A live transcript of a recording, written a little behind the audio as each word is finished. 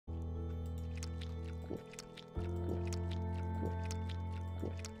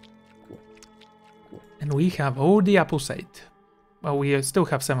And we have all the apples 8. Well, we still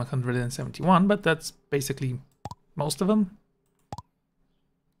have 771, but that's basically most of them.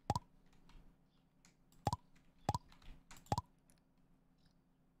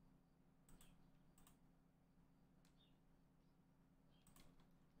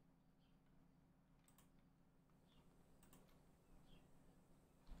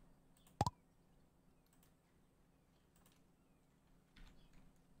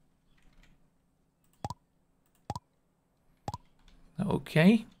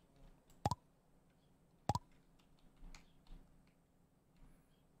 Okay.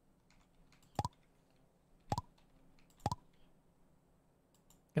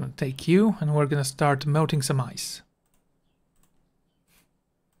 Gonna take you, and we're gonna start melting some ice.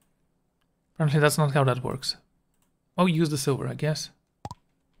 Apparently that's not how that works. Oh, use the silver, I guess.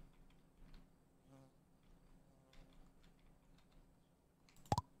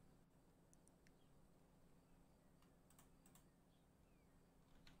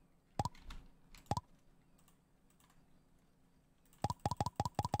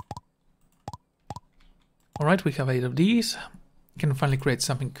 Alright, we have 8 of these. Can finally create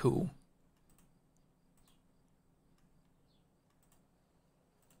something cool.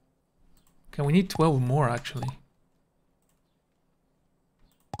 Okay, we need 12 more actually.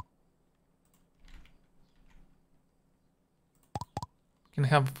 Can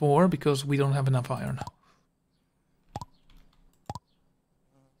have 4 because we don't have enough iron.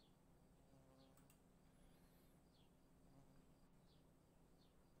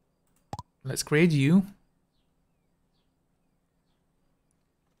 Let's create you.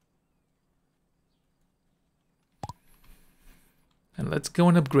 And let's go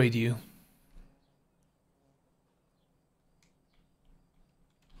and upgrade you.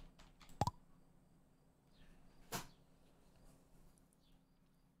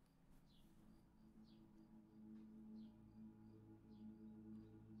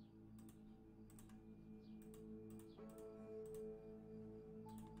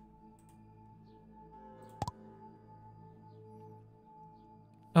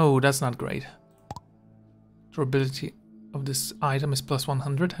 Oh, that's not great. Durability of this item is plus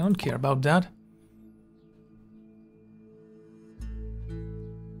 100. I don't care about that.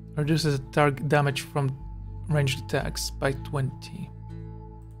 Reduces target damage from ranged attacks by 20.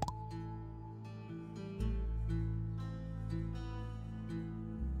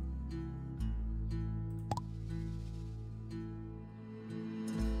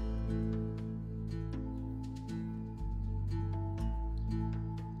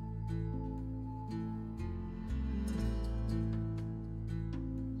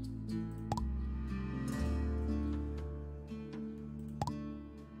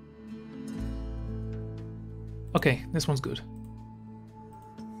 Okay, this one's good.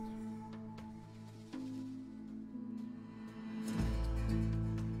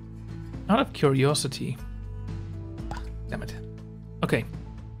 Out of curiosity. Damn it. Okay,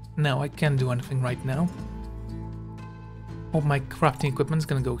 now I can't do anything right now. All my crafting equipment's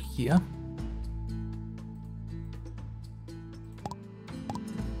gonna go here.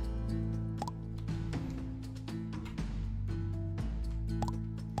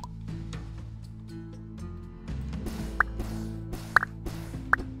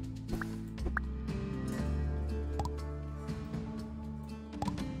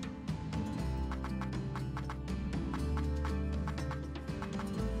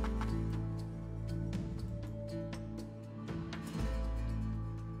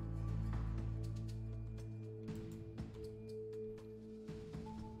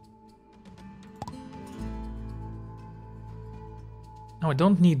 Now I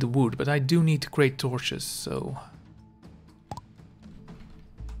don't need the wood, but I do need to create torches, so...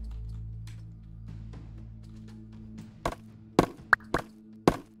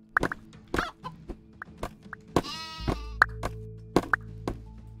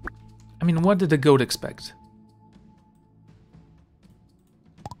 I mean, what did the goat expect?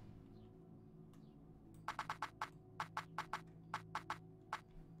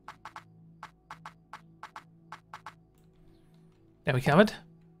 There we have it.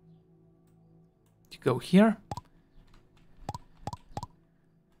 You go here.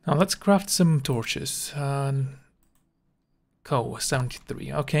 Now let's craft some torches. Coal,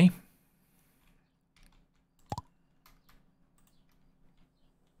 73, okay.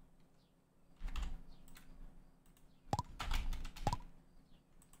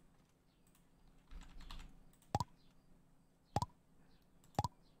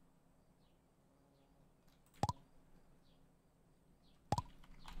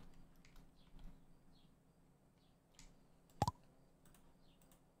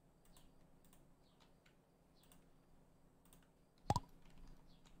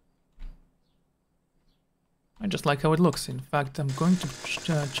 I just like how it looks. In fact, I'm going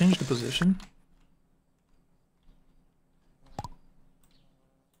to change the position.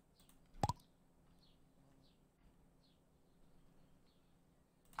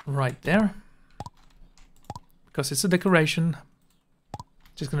 Right there. Because it's a decoration.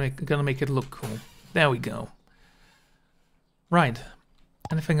 Just gonna make it look cool. There we go. Right.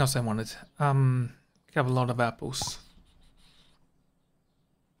 Anything else I wanted? We have a lot of apples.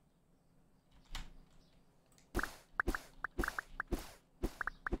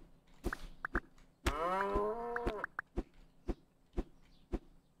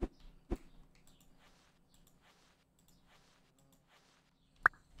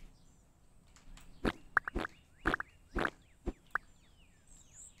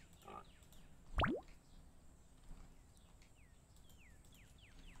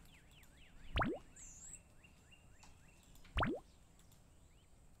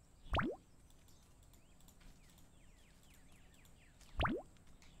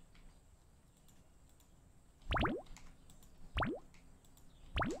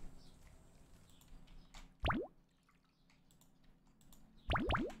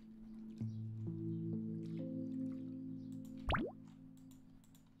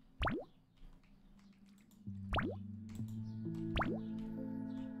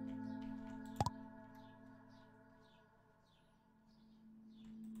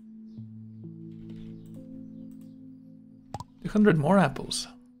 $200 more apples.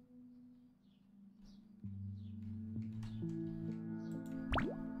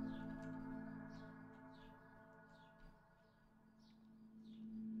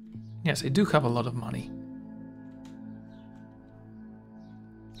 Yes, I do have a lot of money.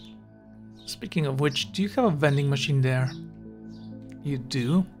 Speaking of which, do you have a vending machine there? You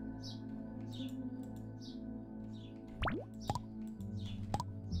do?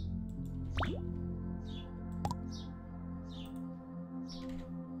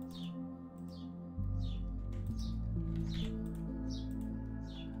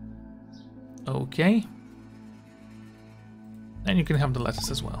 Okay. And you can have the lettuce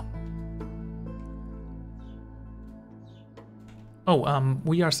as well. Oh,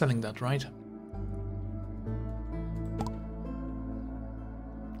 we are selling that, right?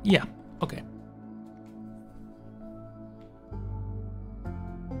 Yeah, okay.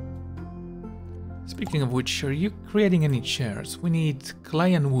 Speaking of which, are you creating any chairs? We need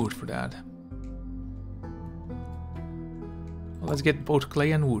clay and wood for that. Well, let's get both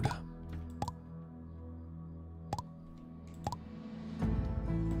clay and wood.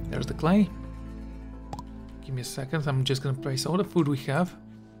 There's the clay. Give me a second, I'm just gonna place all the food we have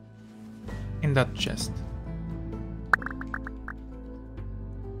in that chest.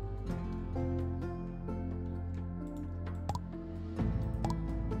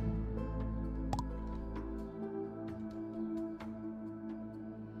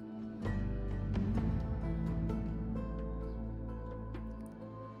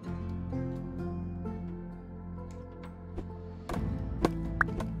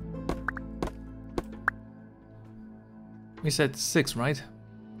 We said 6, right?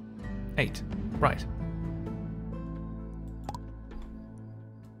 8, right.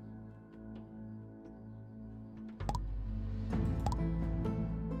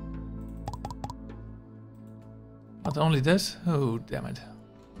 But only this? Oh, damn it.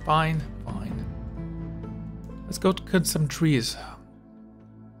 Fine, fine. Let's go cut some trees.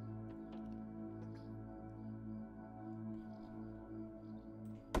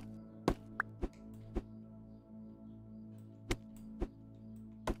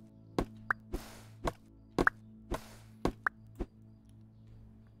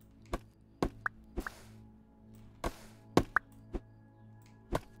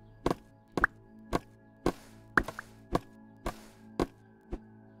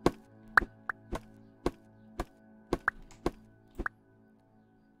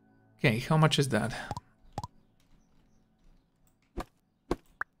 Okay, how much is that?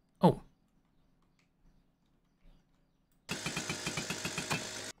 Oh.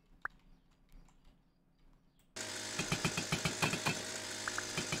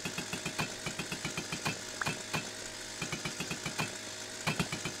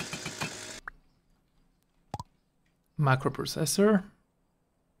 Microprocessor.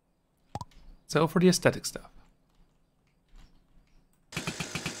 So for the aesthetic stuff.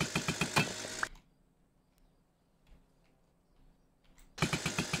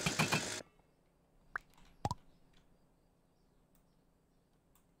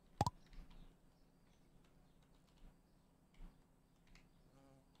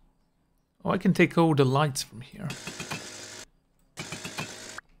 Oh, I can take all the lights from here.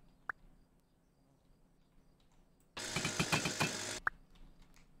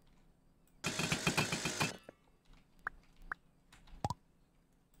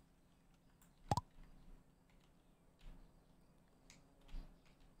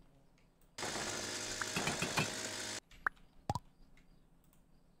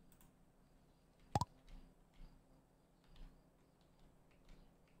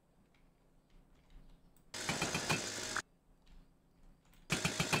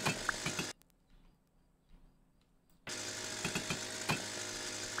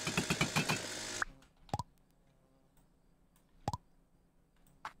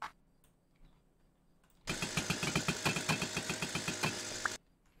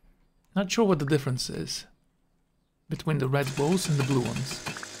 Not sure what the difference is between the red balls and the blue ones.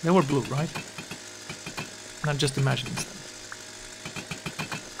 They were blue, right? Not just imagining stuff.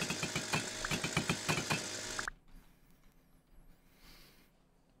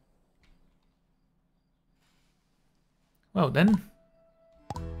 Well then.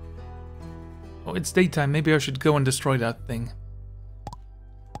 Oh, it's daytime. Maybe I should go and destroy that thing.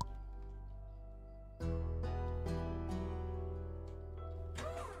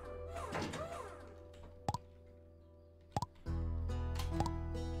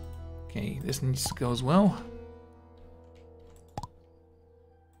 Okay, this needs to go as well.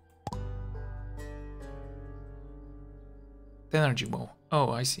 The energy ball.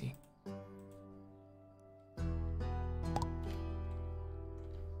 Oh, I see.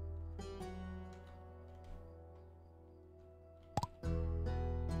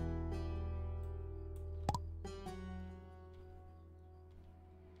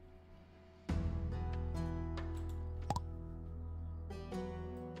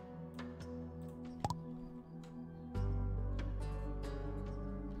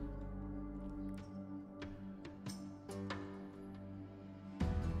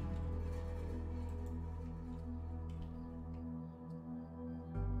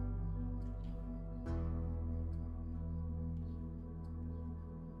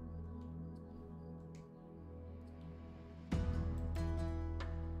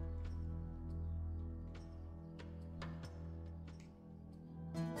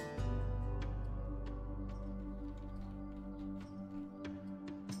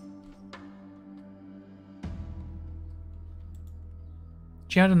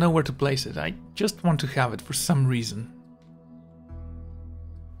 Gee, I don't know where to place it. I just want to have it for some reason.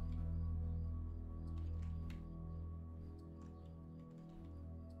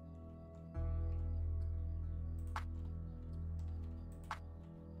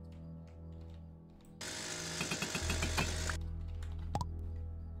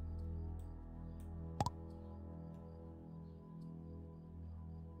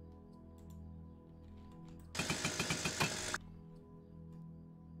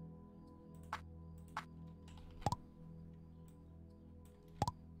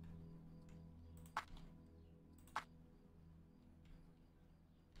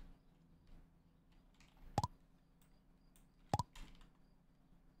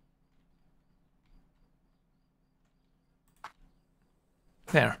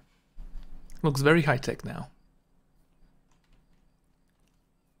 There. Looks very high-tech now.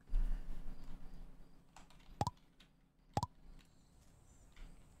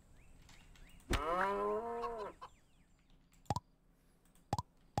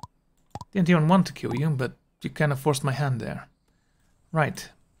 Didn't even want to kill you, but you kind of forced my hand there. Right.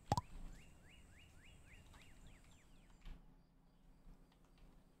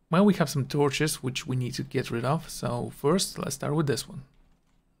 Well, we have some torches which we need to get rid of, so first let's start with this one.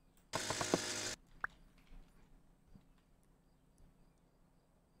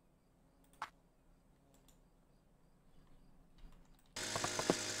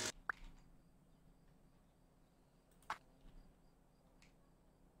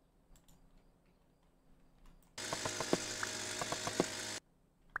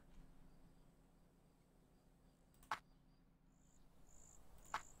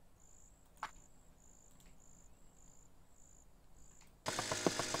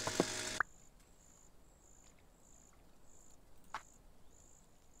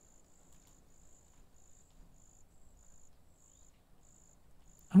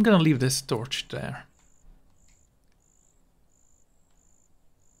 I'm gonna leave this torch there.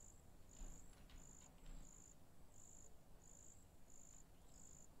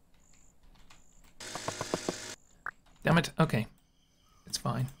 Damn it, okay. It's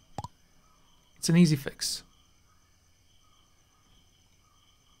fine. It's an easy fix.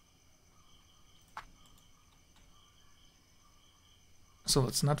 So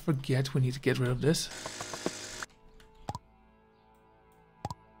let's not forget we need to get rid of this.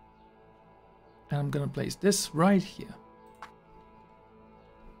 And I'm gonna place this right here.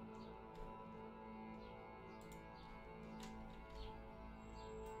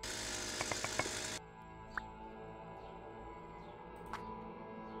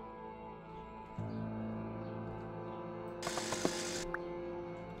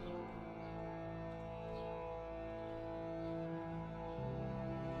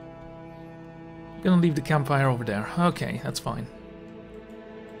 Gonna leave the campfire over there. Okay, that's fine.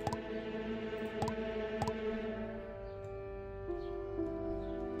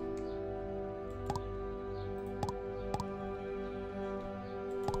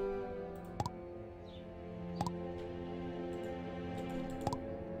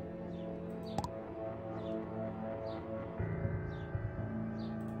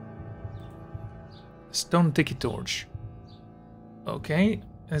 Stone tiki torch. Okay,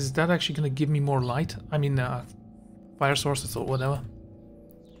 is that actually gonna give me more light? I mean, fire sources or whatever.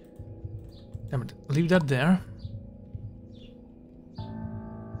 Damn it, leave that there.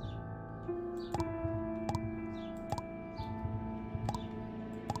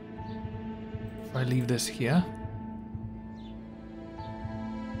 If I leave this here.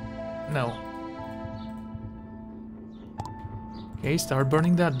 No. Okay, start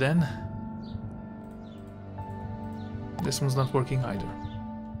burning that then. This one's not working either.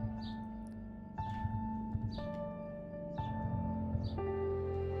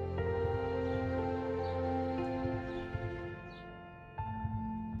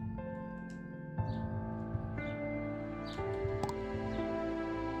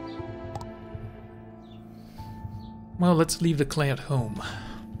 Well, let's leave the clay at home.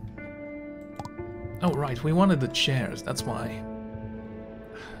 Oh, right, we wanted the chairs, that's why.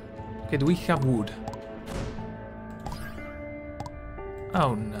 Okay, do we have wood?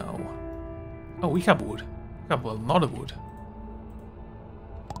 Oh, no. Oh, we have wood. We have a lot of wood.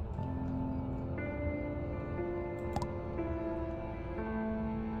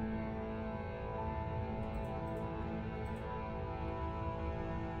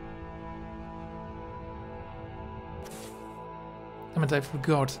 Damn it, I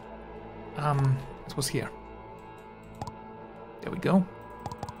forgot. It was here. There we go.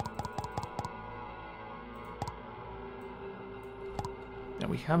 There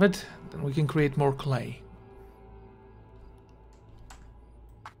we have it. Then we can create more clay.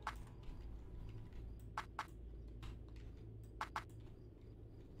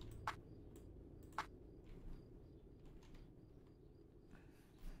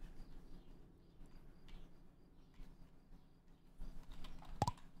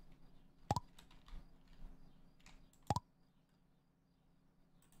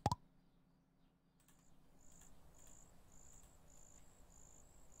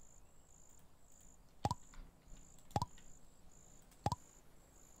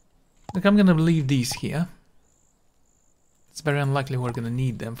 Look, I'm gonna leave these here. It's very unlikely we're gonna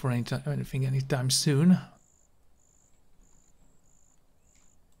need them for anything anytime soon.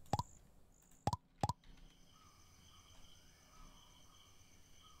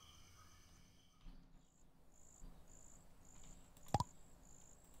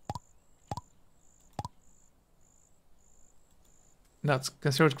 That's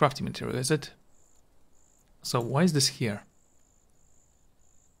considered crafting material, is it? So why is this here?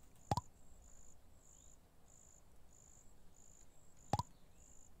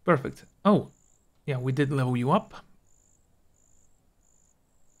 Perfect. Oh, yeah, we did level you up.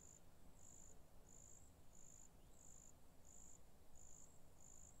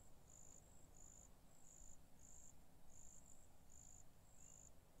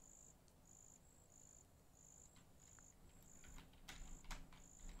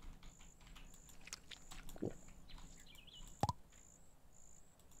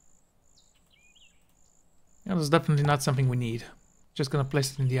 Yeah, that's definitely not something we need. Just gonna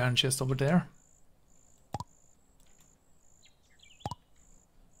place it in the iron chest over there.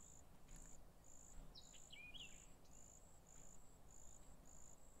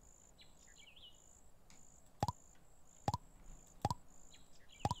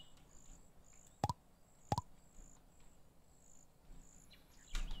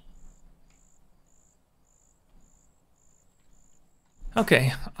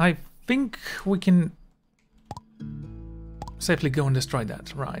 Okay, I think we can safely go and destroy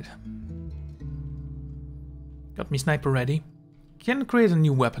that, right. Got me sniper ready. Can create a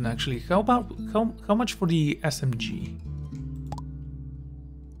new weapon actually. How much for the SMG?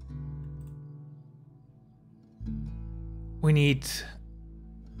 We need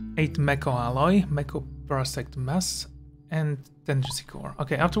 8 mecho alloy, mecho parasect mass, and tendency core.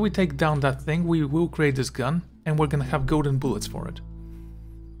 Okay, after we take down that thing, we will create this gun, and we're gonna have golden bullets for it.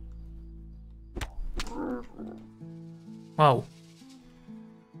 Wow.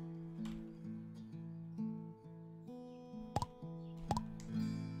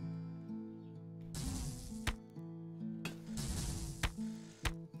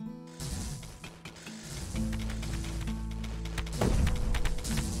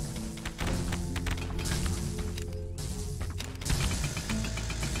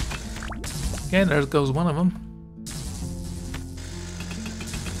 Okay, there goes one of them.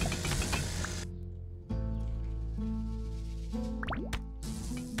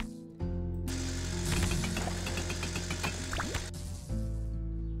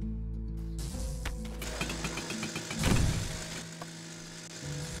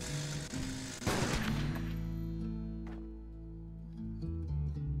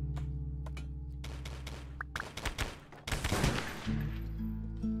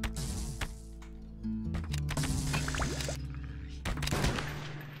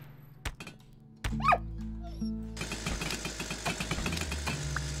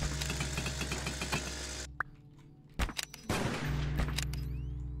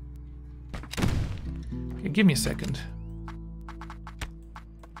 Give me a second.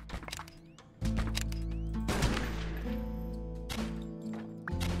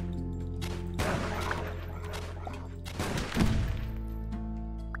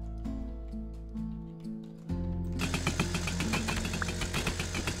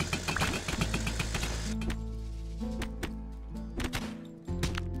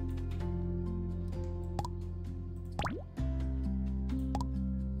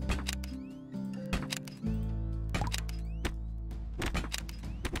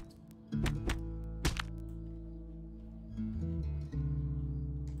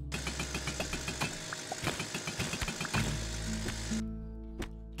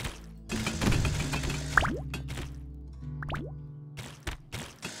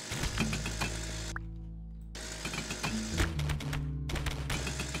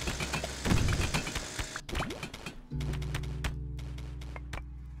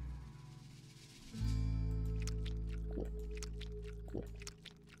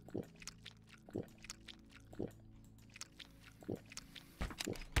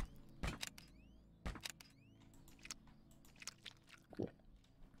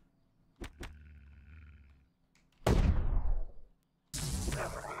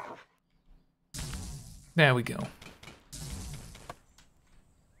 There we go.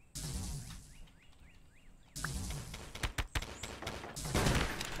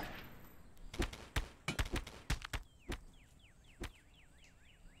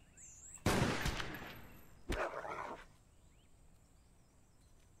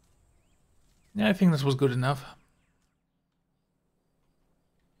 Yeah, I think this was good enough.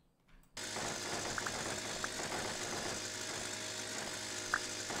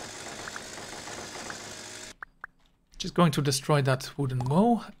 Just going to destroy that wooden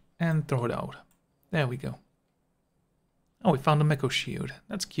wall and throw it out. There we go. Oh, we found a mecha shield.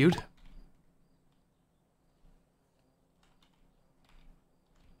 That's cute.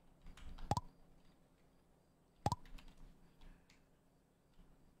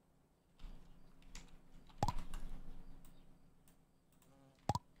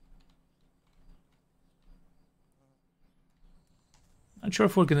 Not sure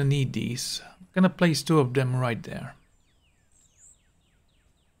if we're gonna need these. I'm gonna place 2 of them right there.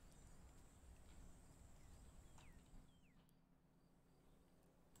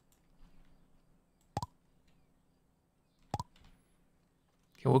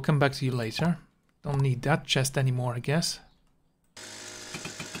 Okay, we'll come back to you later. Don't need that chest anymore, I guess.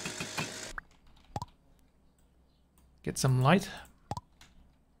 Get some light.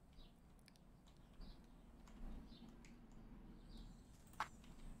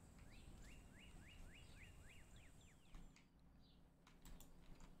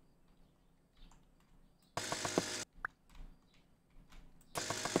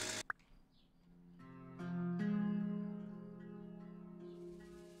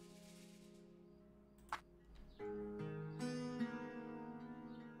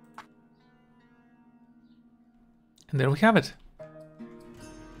 And there we have it.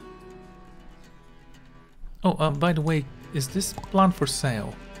 Oh, by the way, is this plant for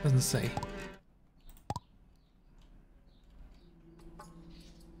sale? Doesn't say.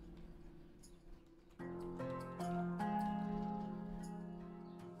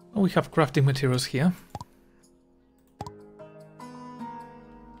 Oh, we have crafting materials here.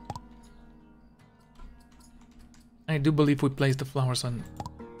 I do believe we placed the flowers on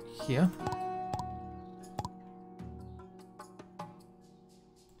here.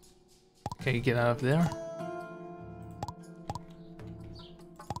 Okay, get out of there.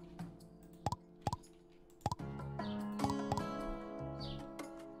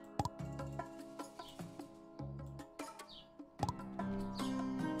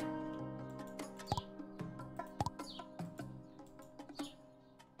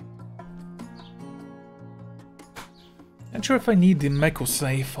 Not sure if I need the mecha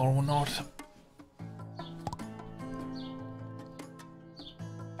safe or not.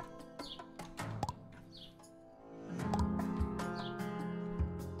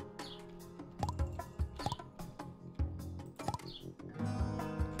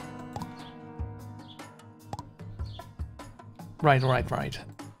 Right.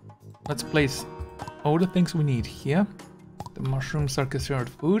 Let's place all the things we need here. The mushrooms are considered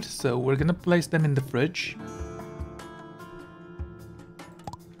food, so we're gonna place them in the fridge.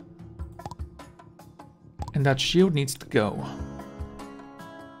 And that shield needs to go.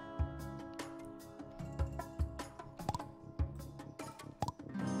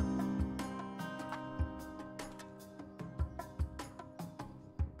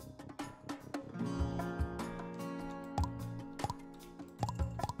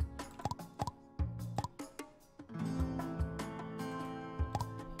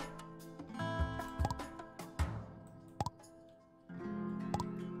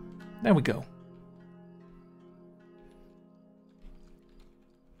 There we go.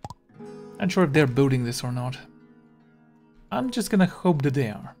 Not sure if they're building this or not. I'm just gonna hope that they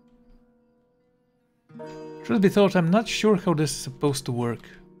are. Truth be told, I'm not sure how this is supposed to work.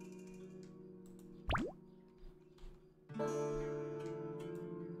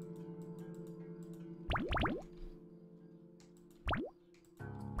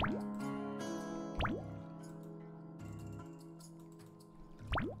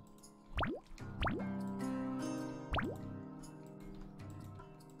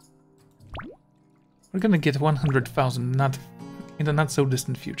 We're gonna get 100,000 not in the not so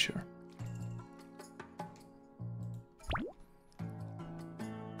distant future.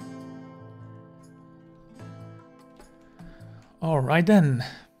 Alright then.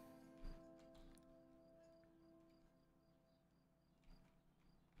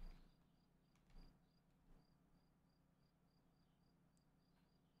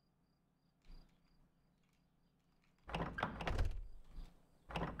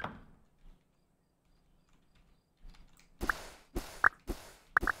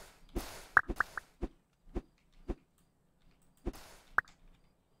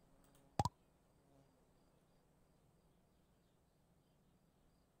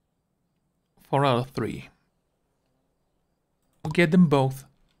 Four out of 3. We'll get them both.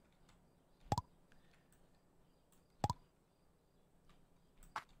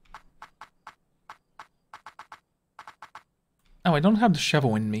 Oh, I don't have the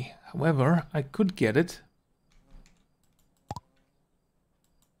shovel in me. However, I could get it.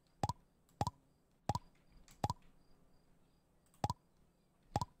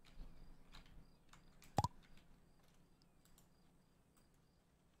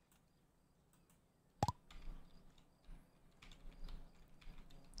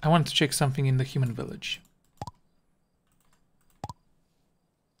 I want to check something in the human village.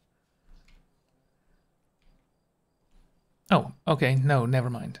 Oh, okay, no, never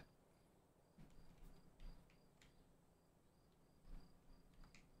mind.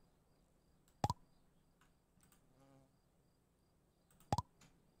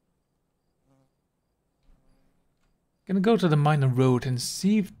 Gonna go to the minor road and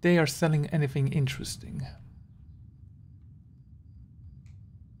see if they are selling anything interesting.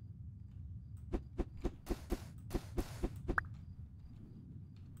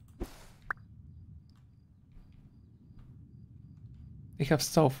 They have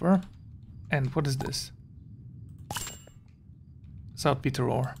sulfur. And what is this? Saltpeter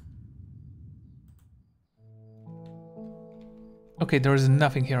ore. Okay, there is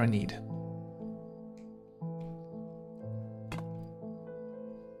nothing here I need.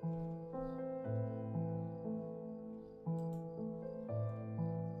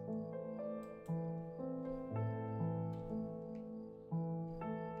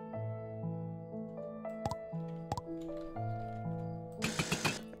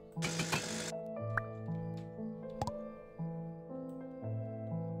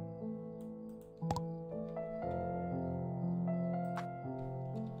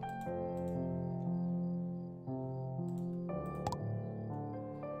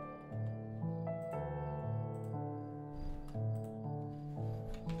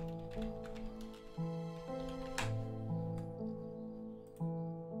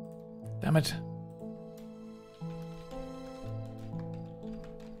 Damn it.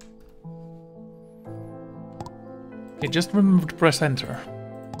 Okay, just remember to press enter.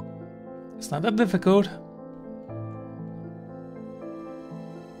 It's not that difficult.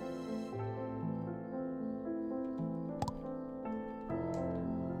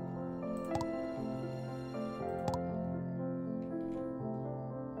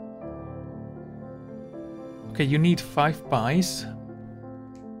 Okay, you need 5 pies.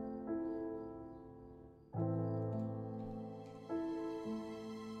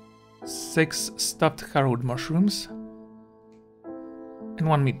 Six stuffed harrowed mushrooms. And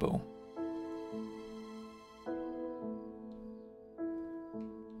 1 meatball.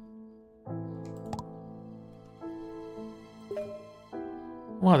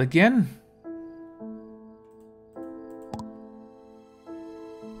 What, again?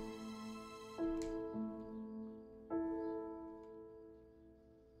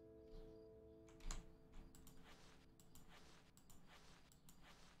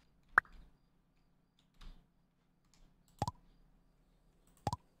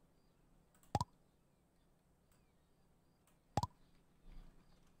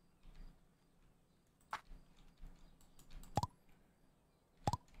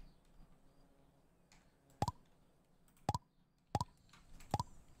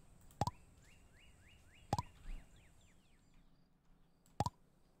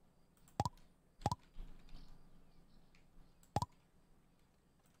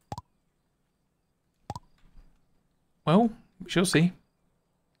 Well, we shall see.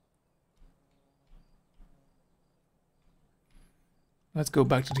 Let's go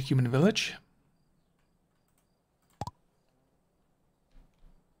back to the human village.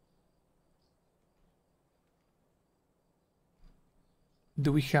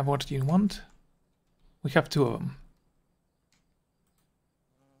 Do we have what you want? We have 2 of them.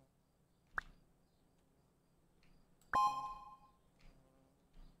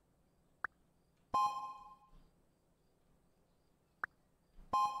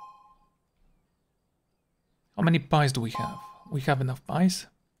 How many pies do we have? We have enough pies.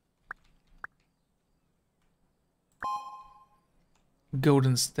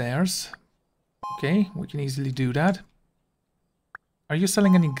 Golden stairs. Okay, we can easily do that. Are you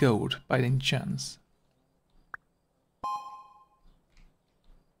selling any gold by any chance?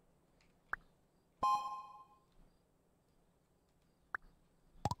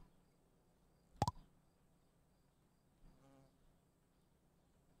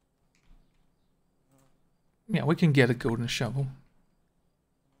 Yeah, we can get a golden shovel.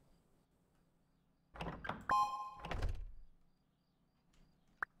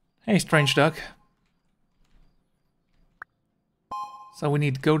 Hey, strange duck. So we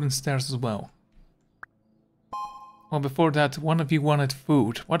need golden stairs as well. Well, before that, one of you wanted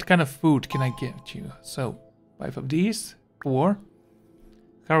food. What kind of food can I get you? So, 5 of these. 4.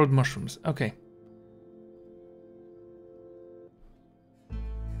 Carrot mushrooms. Okay.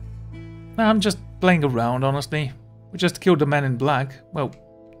 I'm just playing around, honestly. We just killed the man in black. Well,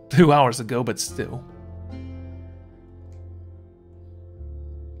 2 hours ago, but still.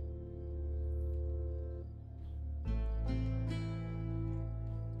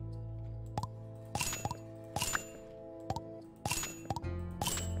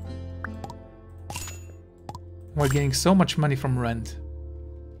 We're getting so much money from rent.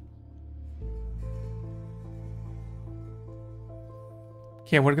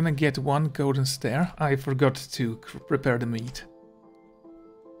 Okay, we're gonna get 1 golden stair. I forgot to prepare the meat.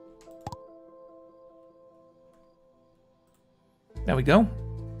 There we go.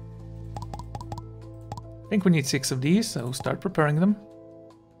 I think we need 6 of these, so start preparing them.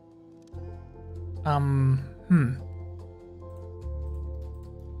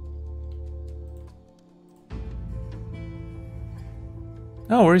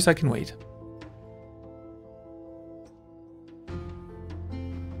 No worries, I can wait.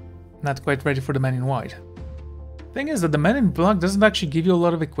 Not quite ready for the man in white. Thing is that the man in black doesn't actually give you a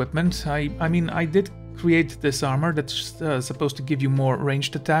lot of equipment. I mean, I did create this armor that's supposed to give you more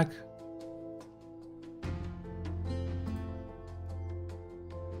ranged attack.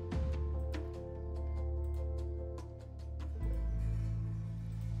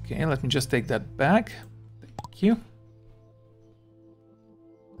 Okay, let me just take that back. Thank you.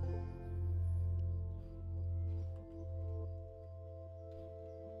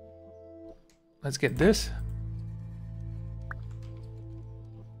 Let's get this.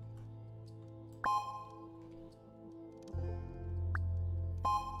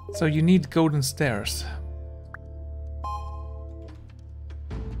 So you need golden stairs.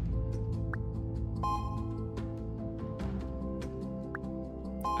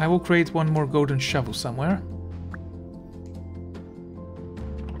 I will create 1 more golden shovel somewhere.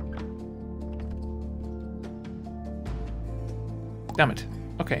 Damn it.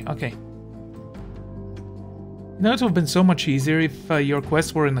 Okay, okay. You know, it would have been so much easier if your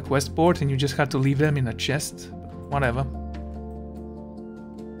quests were in the quest board and you just had to leave them in a chest. Whatever.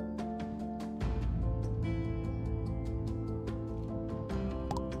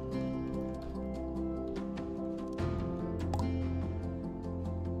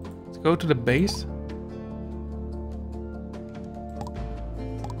 Let's go to the base.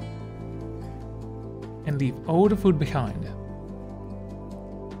 And leave all the food behind.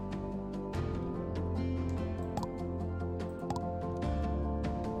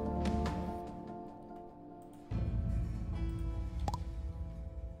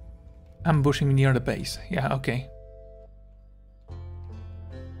 Ambushing near the base. Yeah, okay.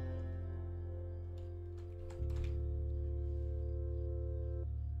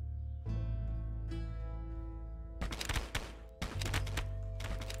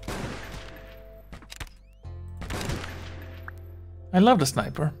 I love the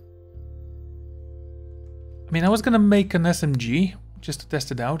sniper. I mean, I was gonna make an SMG just to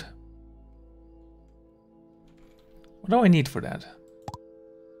test it out. What do I need for that?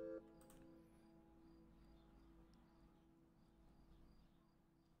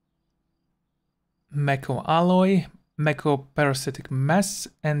 Mecho alloy, mecho parasitic mass,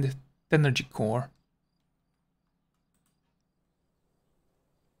 and energy core.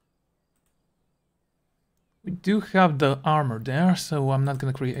 We do have the armor there, so I'm not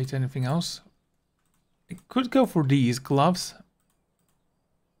gonna create anything else. I could go for these gloves.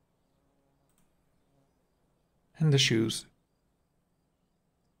 And the shoes.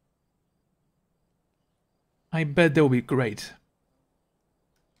 I bet they'll be great.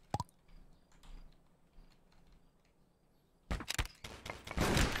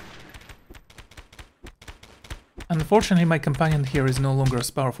 Unfortunately, my companion here is no longer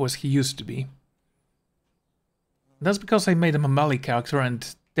as powerful as he used to be. That's because I made him a melee character,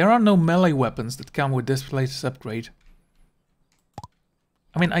 and there are no melee weapons that come with this latest upgrade.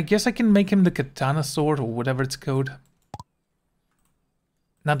 I mean, I guess I can make him the katana sword, or whatever it's called.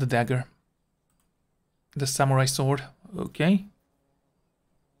 Not the dagger. The samurai sword. Okay.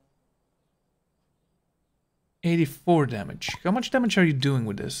 84 damage. How much damage are you doing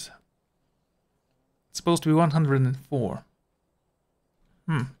with this? It's supposed to be 104.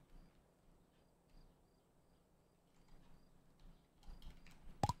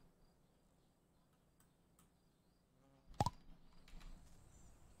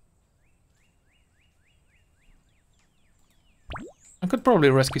 I could probably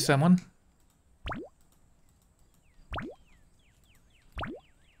rescue someone.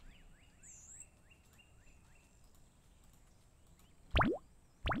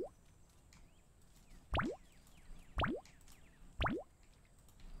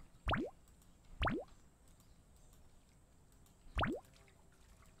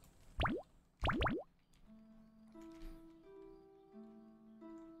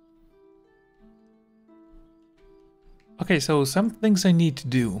 Okay, so some things I need to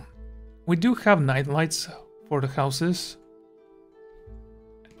do. We do have night lights for the houses.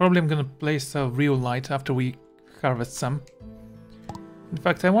 Probably I'm gonna place a real light after we harvest some. In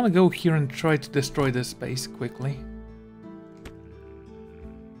fact, I want to go here and try to destroy this base quickly.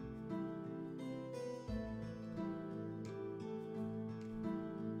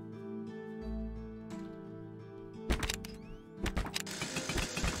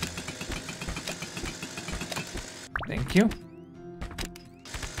 Thank you.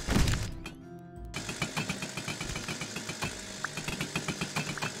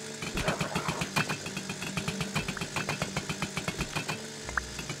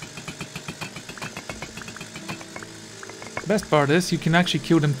 Best part is you can actually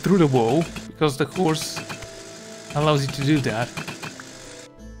kill them through the wall, because the horse allows you to do that.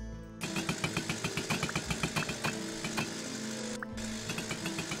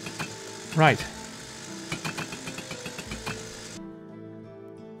 Right.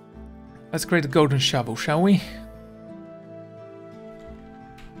 Let's create a golden shovel, shall we?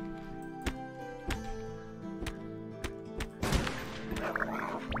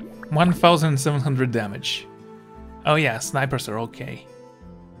 $1,700 damage. Oh yeah, snipers are okay.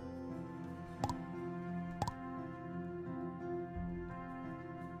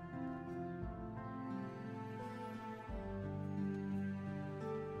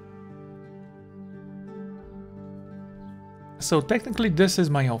 So technically this is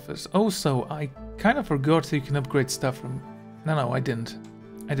my office. Also, I kind of forgot that you can upgrade stuff from... No, I didn't.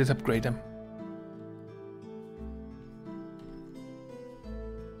 I did upgrade them.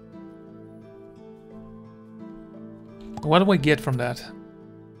 What do I get from that?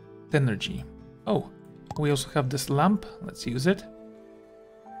 Energy. Oh, we also have this lamp. Let's use it.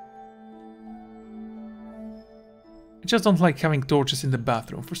 I just don't like having torches in the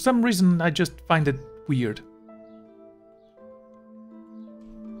bathroom. For some reason, I just find it weird.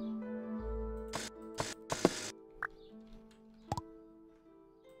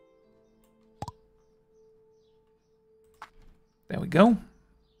 There we go.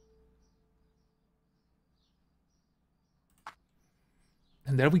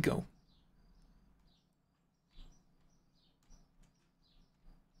 And there we go.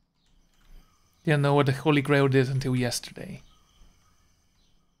 Didn't know what the Holy Grail did until yesterday.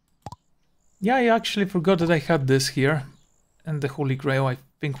 Yeah, I actually forgot that I had this here. And the Holy Grail, I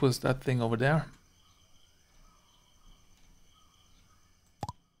think, was that thing over there.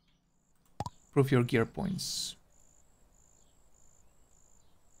 Prove your gear points.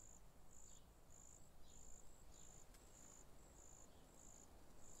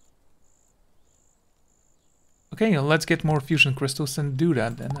 Okay, let's get more fusion crystals and do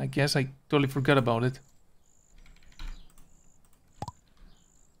that then. I guess I totally forgot about it.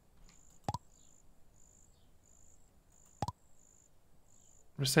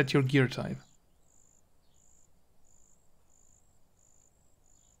 Reset your gear type.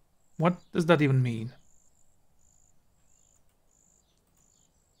 What does that even mean?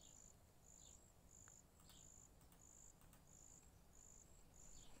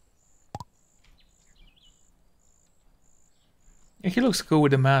 Yeah, he looks cool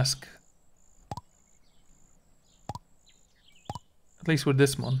with the mask. At least with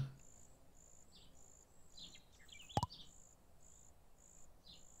this one.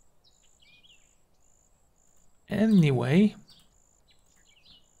 Anyway.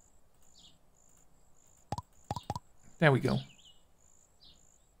 There we go.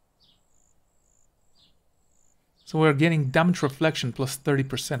 So we're getting damage reflection plus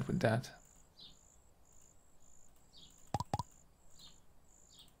 30% with that.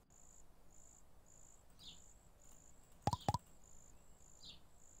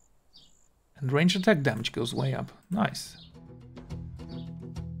 And range attack damage goes way up. Nice.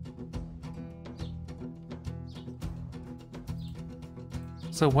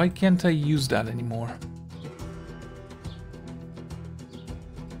 So why can't I use that anymore?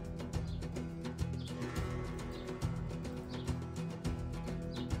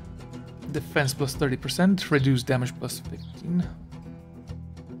 Defense plus 30%, reduced damage plus 15.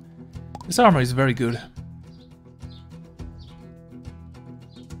 This armor is very good.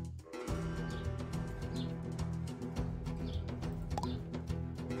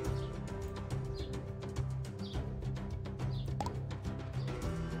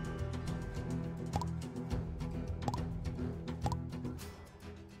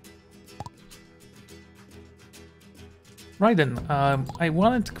 Right then, I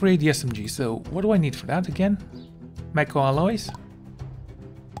wanted to create the SMG, so what do I need for that again? Mecha alloys.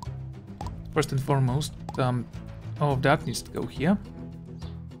 First and foremost, all of that needs to go here.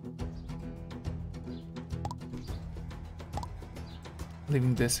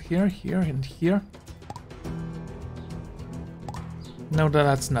 Leaving this here, here, and here. Know that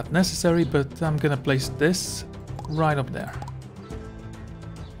that's not necessary, but I'm gonna place this right up there.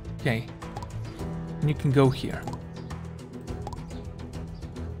 Okay, and you can go here.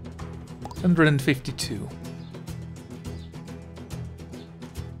 152.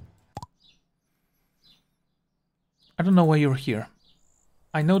 I don't know why you're here.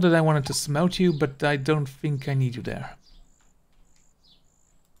 I know that I wanted to smelt you, but I don't think I need you there.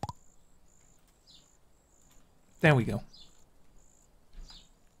 There we go.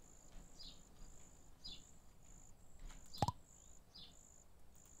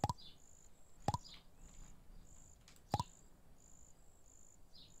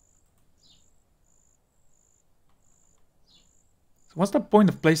 So what's the point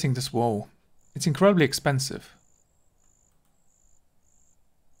of placing this wall? It's incredibly expensive.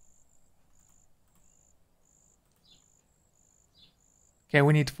 Okay,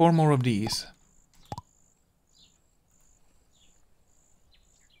 we need 4 more of these.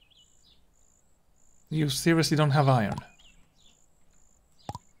 You seriously don't have iron?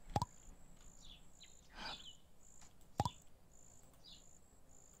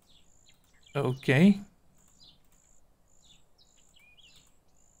 Okay.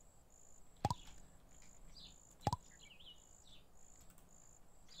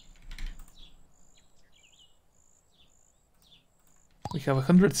 We have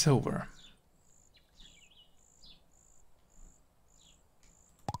 100 silver.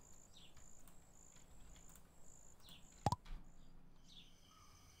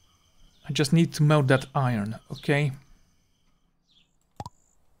 I just need to melt that iron, okay?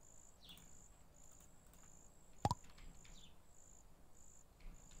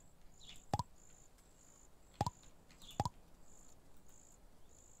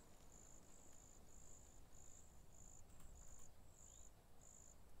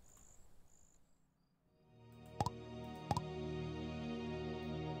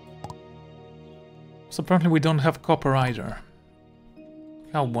 So apparently we don't have copper either.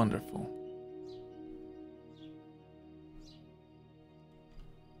 How wonderful.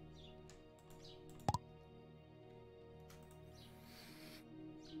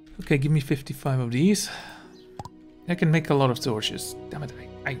 Okay, give me 55 of these. I can make a lot of torches. Damn it,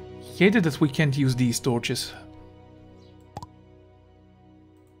 I hate it that we can't use these torches.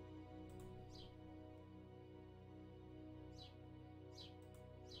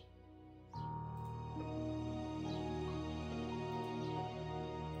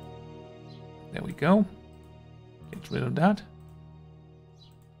 There we go. Get rid of that.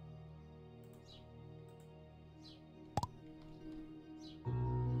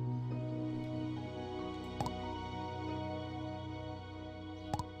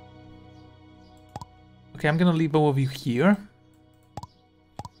 Okay, I'm gonna leave all of you here.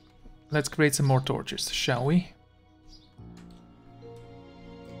 Let's create some more torches, shall we?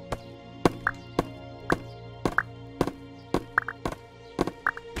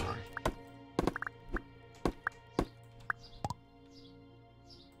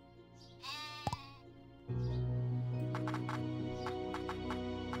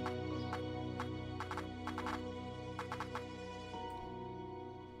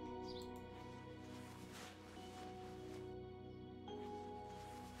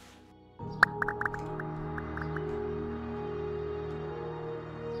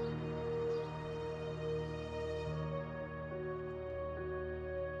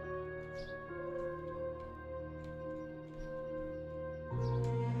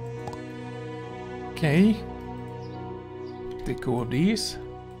 Okay. Take all of these.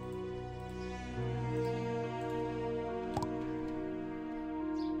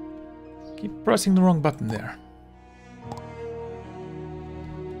 Keep pressing the wrong button there.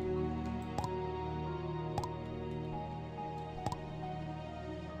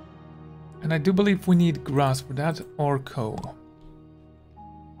 And I do believe we need grass for that, or coal.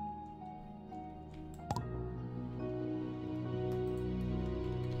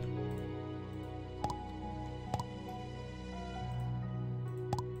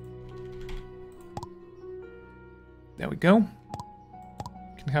 There we go. You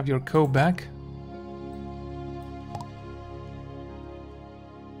can have your coal back.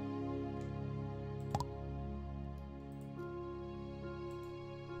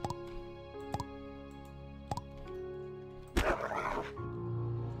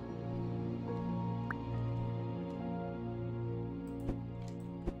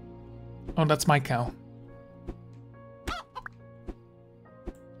 Oh, that's my cow.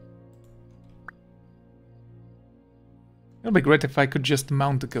 It would be great if I could just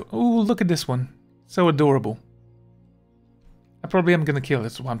mount the cow. Oh, look at this one. So adorable. I probably am gonna kill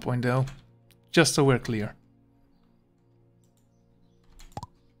it at one point though. Just so we're clear.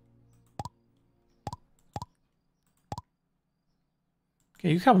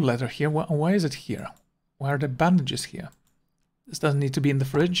 Okay, you have leather here. Why is it here? Why are the bandages here? This doesn't need to be in the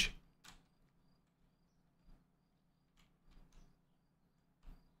fridge.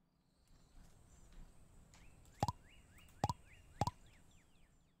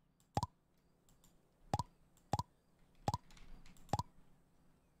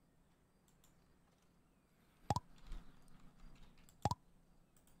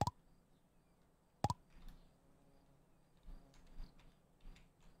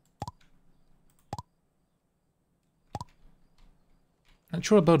 Not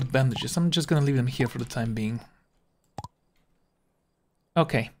sure about the bandages. I'm just gonna leave them here for the time being.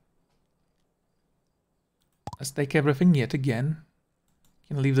 Okay. Let's take everything yet again.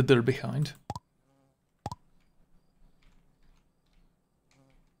 Can leave the dirt behind.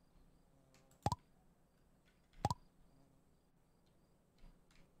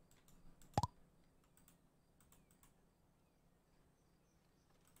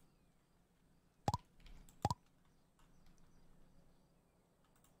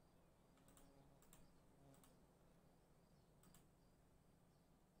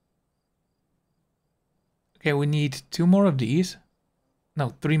 Okay, we need 2 more of these.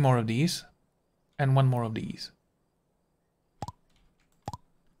 No, 3 more of these. And 1 more of these.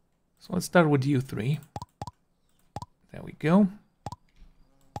 So let's start with you 3. There we go.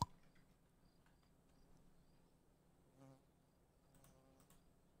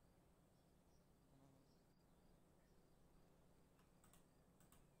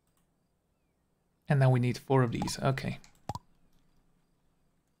 And now we need 4 of these. Okay.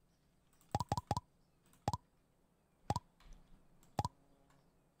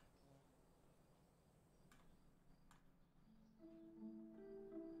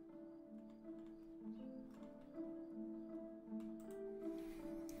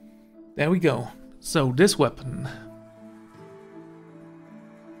 There we go. So this weapon,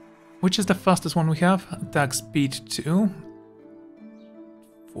 which is the fastest one we have? Attack speed 2,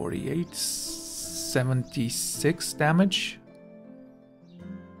 48, 76 damage.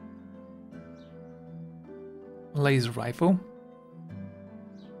 Laser rifle.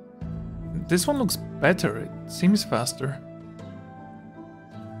 This one looks better. It seems faster.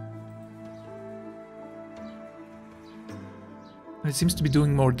 It seems to be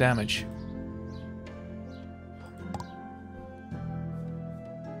doing more damage.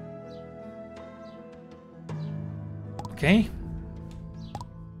 Okay.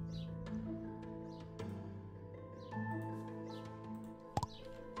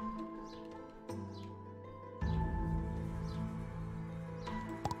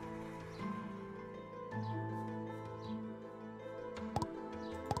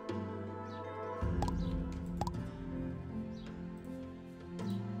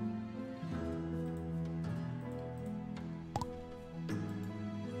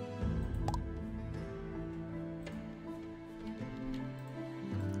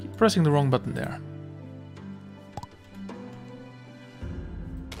 Pressing the wrong button there.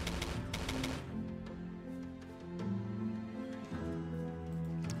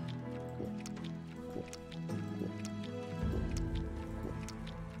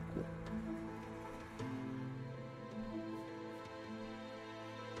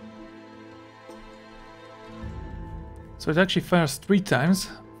 So it actually fires 3 times,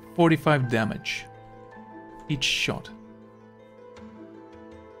 45 damage each shot.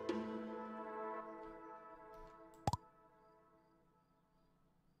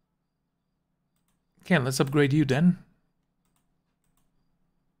 Okay, let's upgrade you then.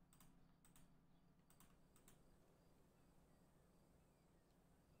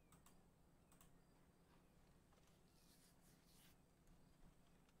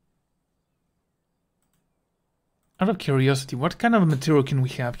 Out of curiosity, what kind of material can we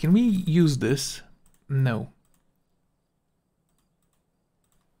have? Can we use this? No.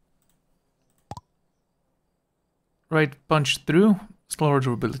 Right, punch through, slower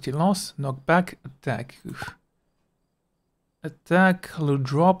durability loss, knockback, attack. Oof. Attack, low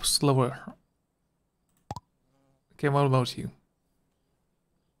drop, slower. Okay, what about you?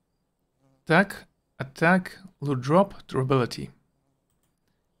 Attack, low drop, durability.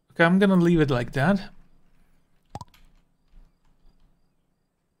 Okay, I'm gonna leave it like that.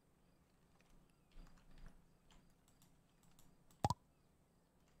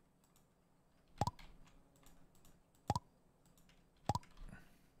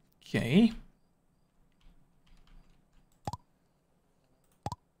 Okay.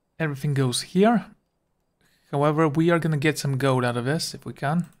 Everything goes here. However, we are gonna get some gold out of this if we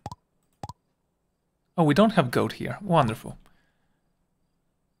can. Oh, we don't have gold here. Wonderful.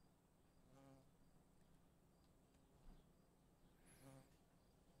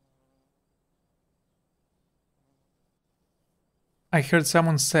 I heard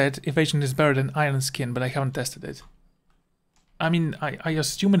someone said evasion is better than iron skin, but I haven't tested it. I mean, I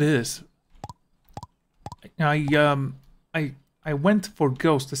assume it is. I went for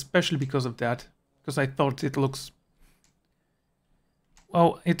Ghost especially because of that, because I thought it looks...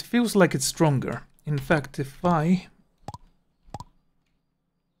 Well, it feels like it's stronger. In fact, if I...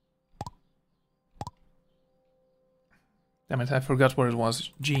 Damn it, I forgot what it was.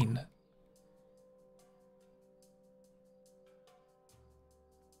 Gene.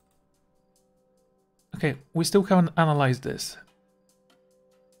 Okay, we still haven't analyzed this.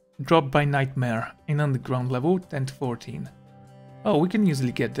 Drop by Nightmare in underground level 10 to 14. Oh, we can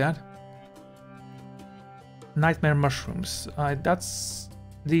easily get that. Nightmare mushrooms. That's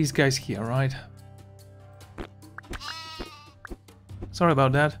these guys here, right? Sorry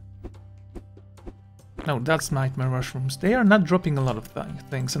about that. No, that's nightmare mushrooms. They are not dropping a lot of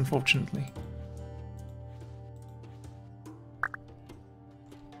things, unfortunately.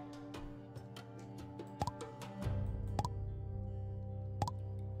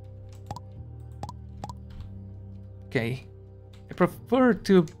 Okay. I prefer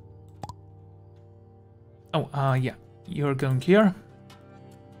to... Oh, yeah. You're going here.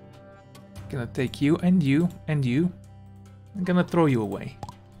 Gonna take you and you and you. I'm gonna throw you away.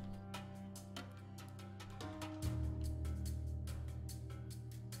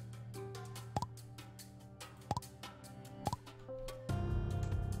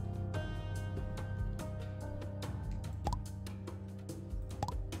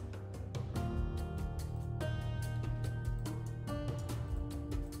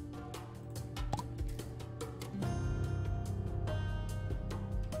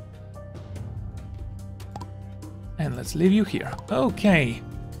 And let's leave you here. Okay.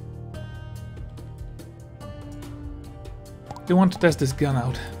 Do want to test this gun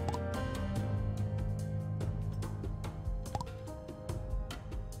out.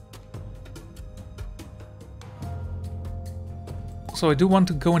 So I do want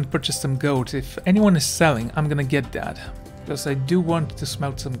to go and purchase some gold. If anyone is selling, I'm gonna get that. Because I do want to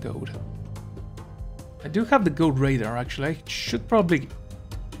smelt some gold. I do have the gold radar actually. I should probably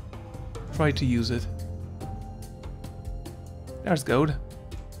try to use it. There's gold,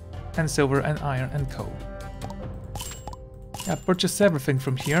 and silver, and iron, and coal. Yeah, purchase everything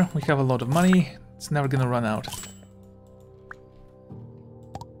from here. We have a lot of money. It's never gonna run out.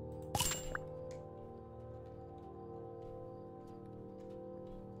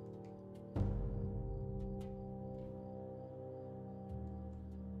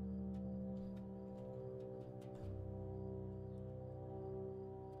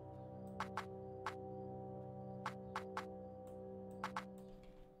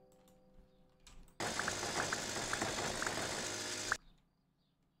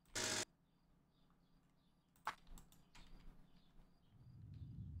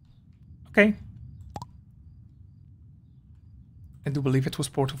 Okay. I do believe it was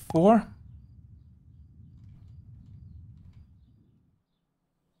Portal 4.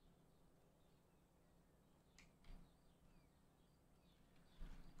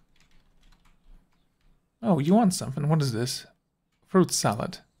 Oh, you want something? What is this? Fruit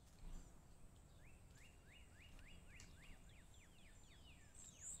salad.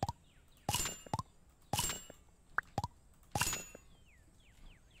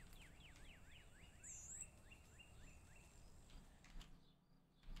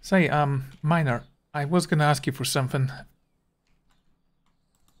 Say, miner, I was gonna ask you for something.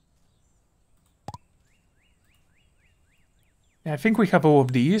 Yeah, I think we have all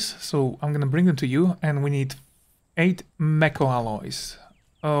of these, so I'm gonna bring them to you, and we need 8 mecho alloys.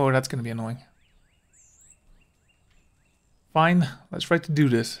 Oh, that's gonna be annoying. Fine, let's try to do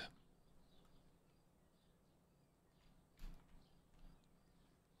this.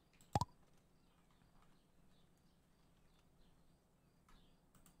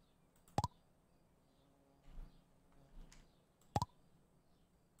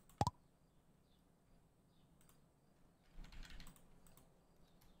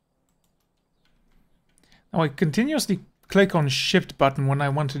 Now I continuously click on shift button when I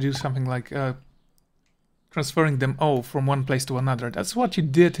want to do something like transferring them all from one place to another. That's what you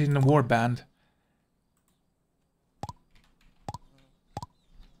did in the warband.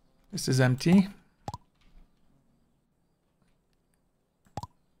 This is empty.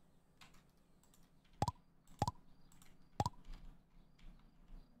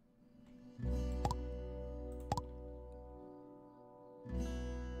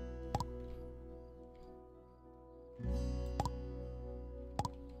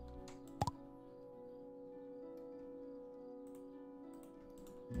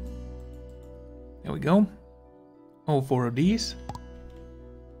 There we go. All 4 of these.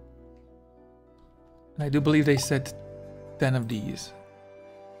 And I do believe they said 10 of these.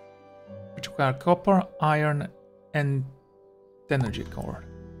 Which require copper, iron, and energy core.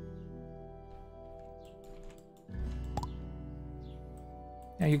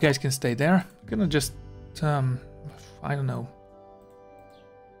 Yeah, you guys can stay there. I'm gonna just, I don't know.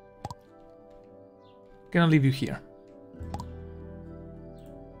 Gonna leave you here.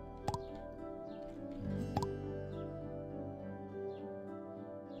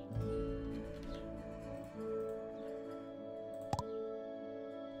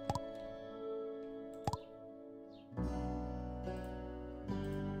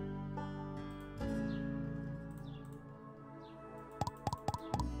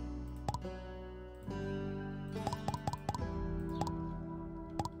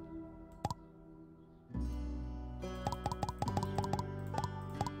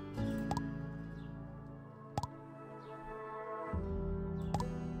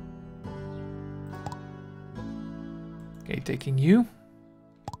 Okay, taking you.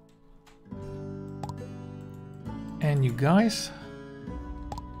 And you guys.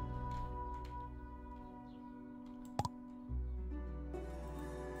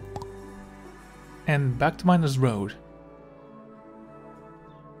 And back to Miners Road.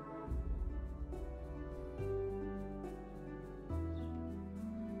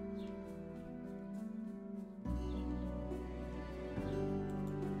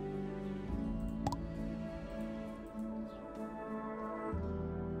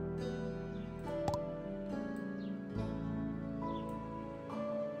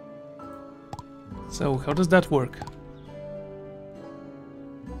 So, how does that work?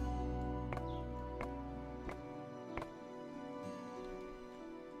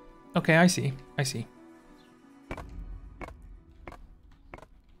 Okay, I see. I see.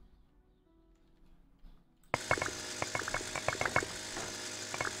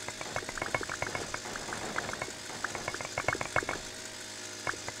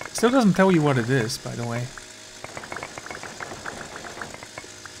 Still doesn't tell you what it is, by the way.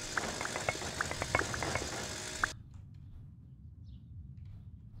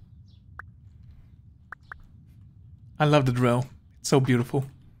 I love the drill. It's so beautiful.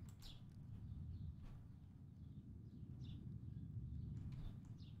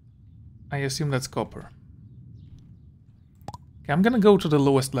 I assume that's copper. Okay, I'm gonna go to the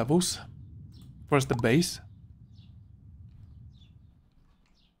lowest levels. First the base.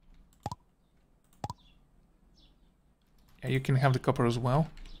 Yeah, you can have the copper as well.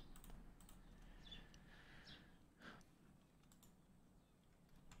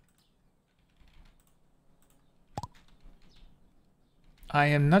 I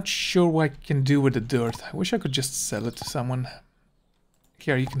am not sure what I can do with the dirt. I wish I could just sell it to someone.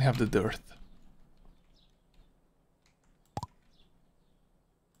 Here, you can have the dirt.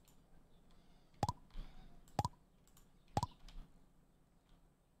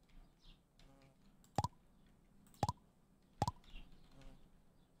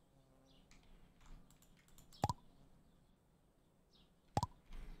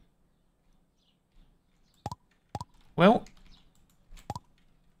 Well,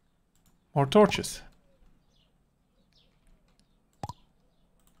 more torches.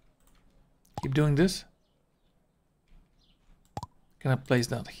 Keep doing this. Gonna place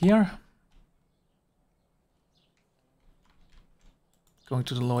that here. Going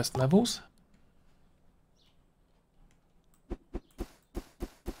to the lowest levels.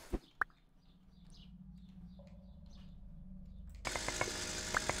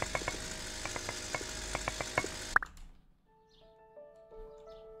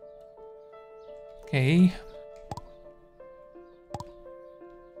 Okay.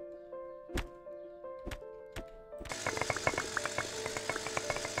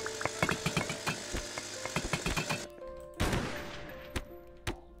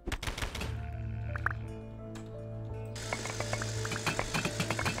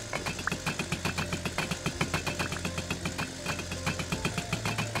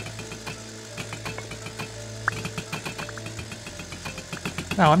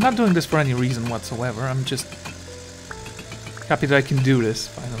 Now, I'm not doing this for any reason whatsoever. I'm just happy that I can do this,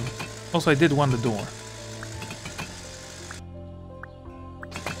 finally. Also, I did want the door.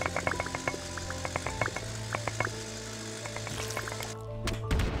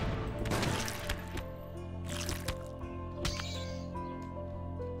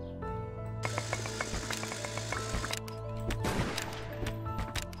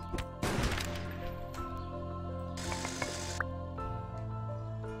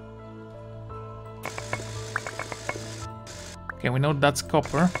 Okay, we know that's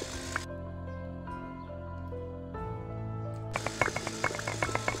copper.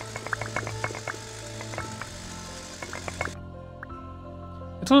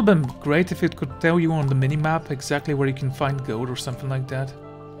 It would have been great if it could tell you on the minimap exactly where you can find gold or something like that.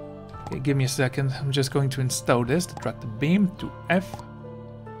 Okay, give me a second. I'm just going to install this to track the beam to F.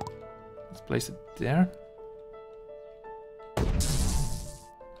 Let's place it there.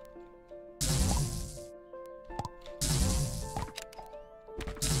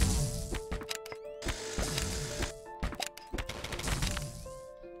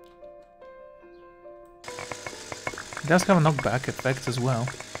 It does have a knockback effect as well,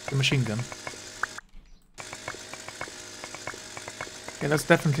 the machine gun. Okay, that's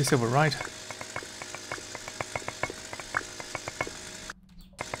definitely silver, right?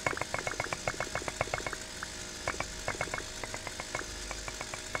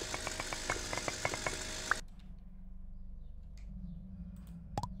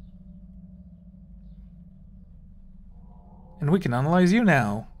 And we can analyze you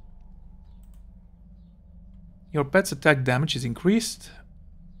now. Your pet's attack damage is increased.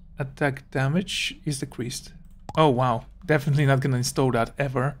 Attack damage is decreased. Oh wow, definitely not gonna install that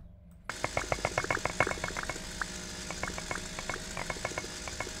ever.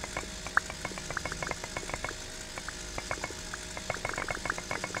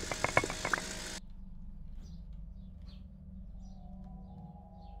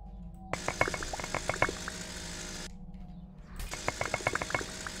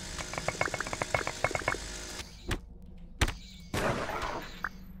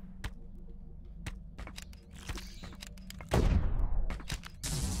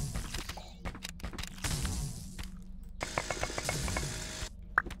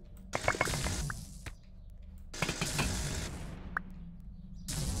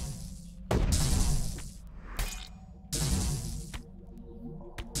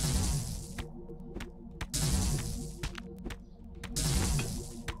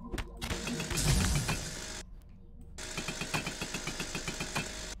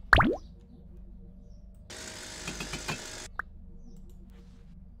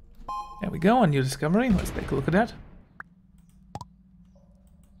 There we go, a new discovery. Let's take a look at that.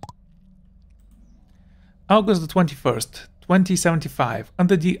 August the 21st, 2075.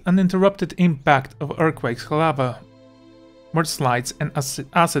 Under the uninterrupted impact of earthquakes, lava, mudslides and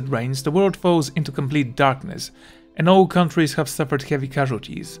acid rains, the world falls into complete darkness, and all countries have suffered heavy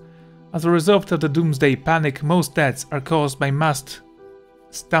casualties. As a result of the doomsday panic, most deaths are caused by mass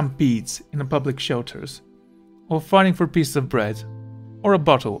stampedes in the public shelters, or fighting for pieces of bread, or a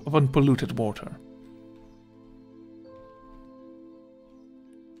bottle of unpolluted water.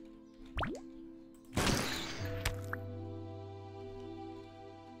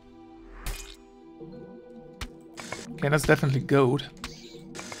 Okay, that's definitely gold.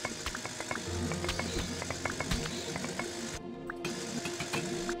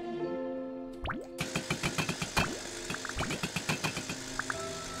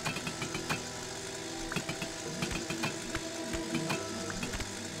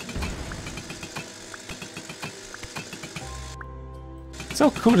 It's so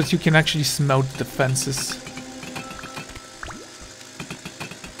cool that you can actually smelt the fences.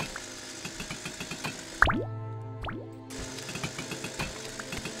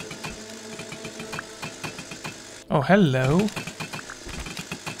 Oh, hello.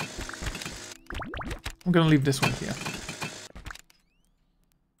 I'm gonna leave this one here.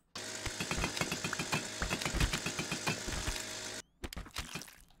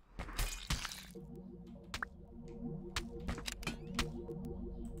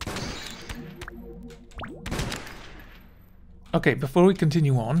 Okay, before we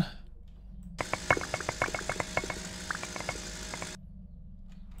continue on,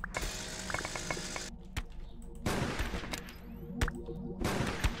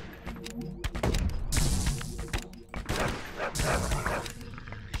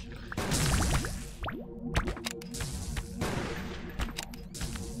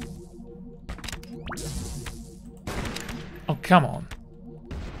 Come on.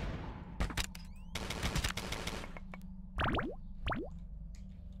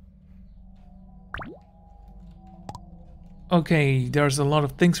 Okay, there's a lot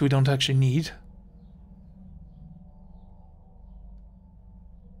of things we don't actually need.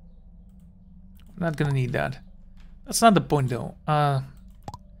 I'm not gonna need that. That's not the point though. I'm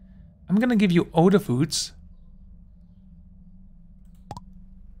gonna give you odor foods.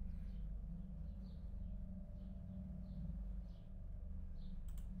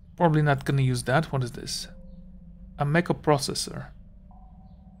 Probably not gonna use that. What is this? A microprocessor.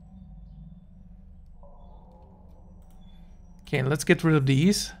 Okay, let's get rid of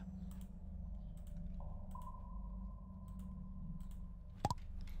these.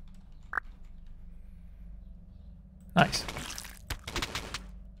 Nice.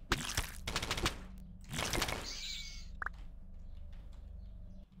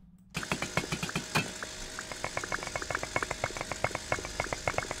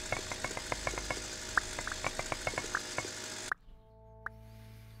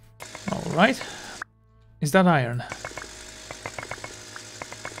 All right. Is that iron?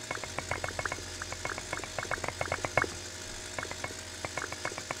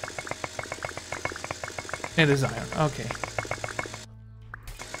 It is iron. Okay.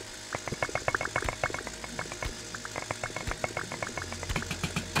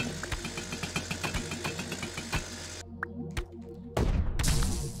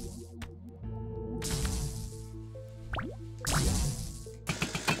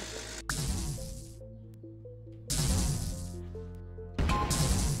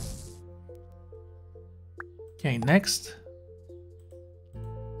 Okay, next.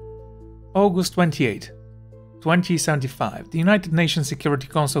 August 28, 2075. The United Nations Security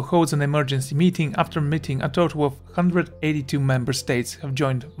Council holds an emergency meeting. After meeting, a total of 182 member states have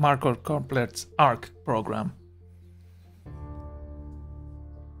joined Marco Keplerth's ARC program.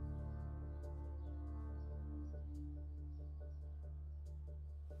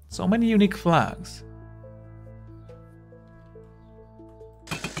 So many unique flags.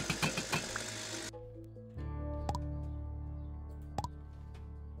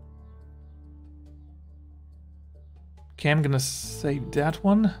 Okay, I'm gonna save that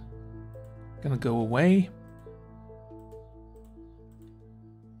one. Gonna go away.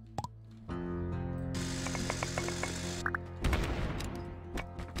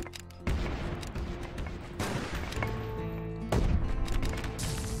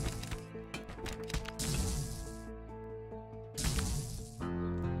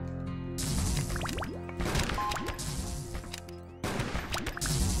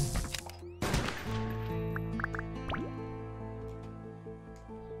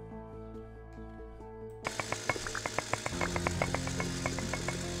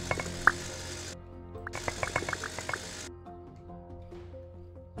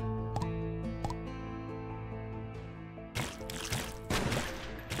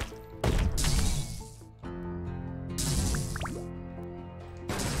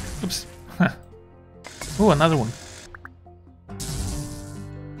 Oops. Oh, another one.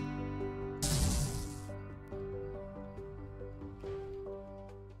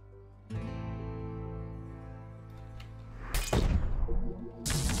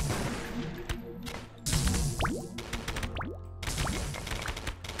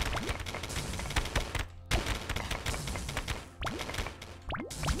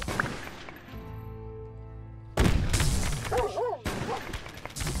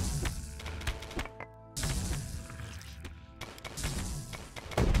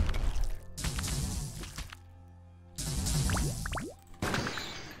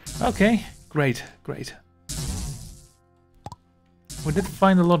 Okay, great, great. We did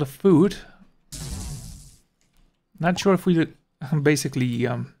find a lot of food. Not sure if we basically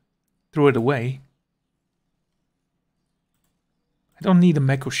threw it away. I don't need a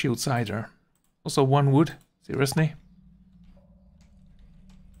mecha shields either. Also one wood, seriously?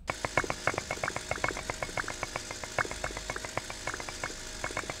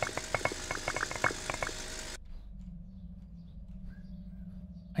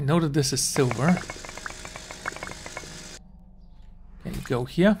 I know that this is silver. Can you go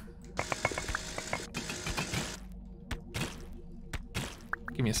here?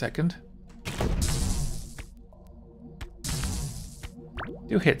 Give me a second.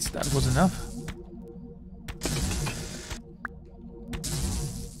 2 hits, that was enough.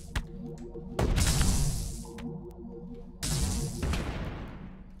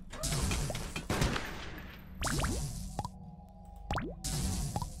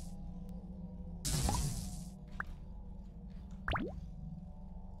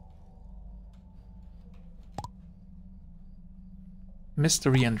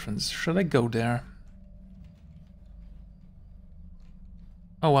 Mystery entrance. Should I go there?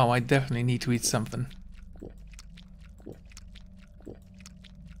 Oh wow, I definitely need to eat something. You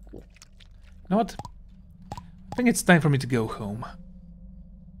know what? I think it's time for me to go home.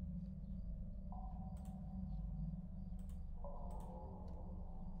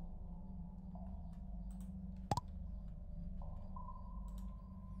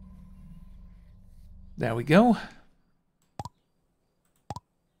 There we go.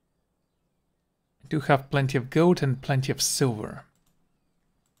 I do have plenty of gold and plenty of silver.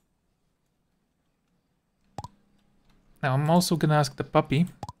 Now I'm also gonna ask the puppy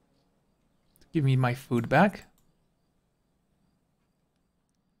to give me my food back.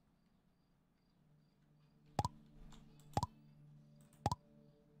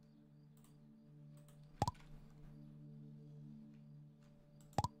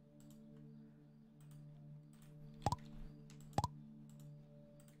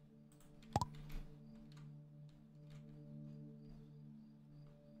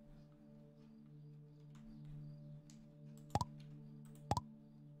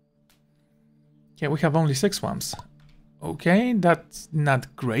 Yeah, we have only 6 swamps. Okay, that's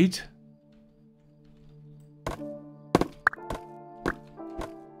not great.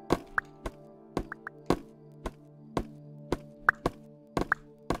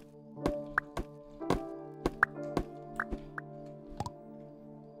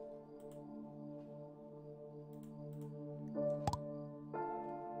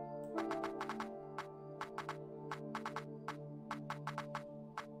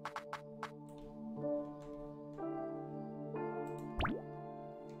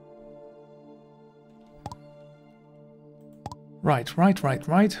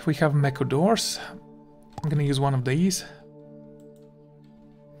 Right. We have mecha doors. I'm gonna use one of these.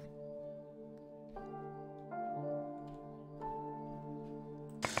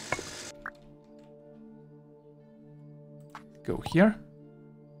 Go here.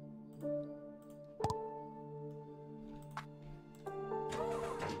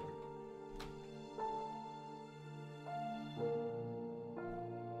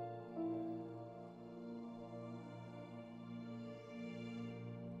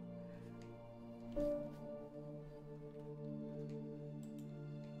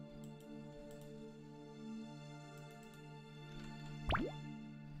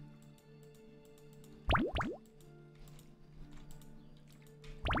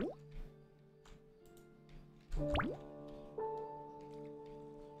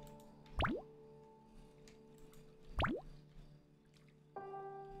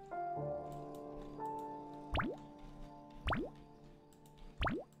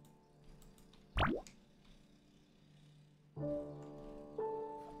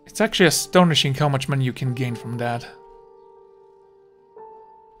 It's actually astonishing how much money you can gain from that.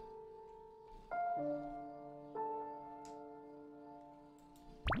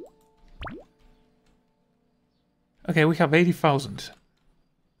 Okay, we have 80,000.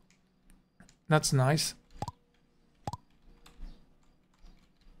 That's nice.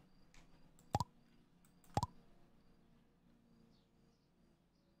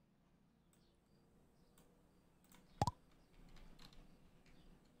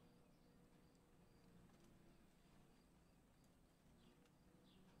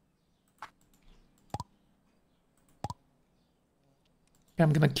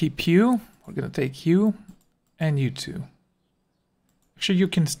 I'm gonna keep you. We're gonna take you and you two. Actually, you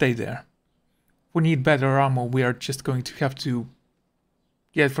can stay there. If we need better ammo, we are just going to have to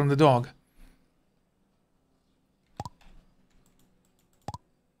get from the dog.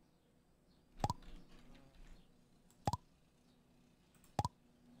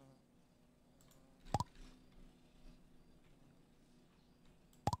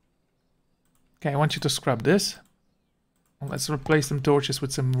 Okay, I want you to scrub this. Let's replace some torches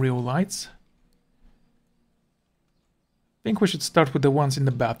with some real lights. I think we should start with the ones in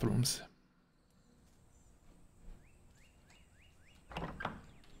the bathrooms.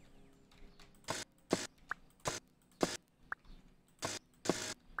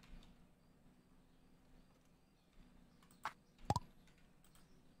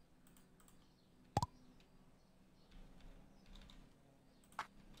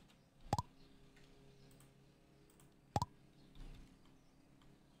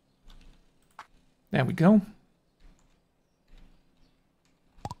 There we go.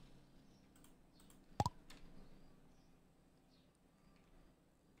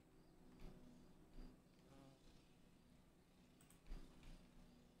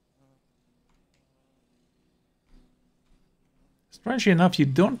 Strangely enough, you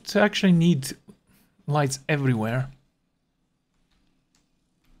don't actually need lights everywhere.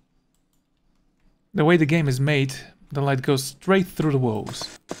 The way the game is made, the light goes straight through the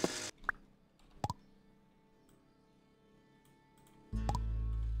walls.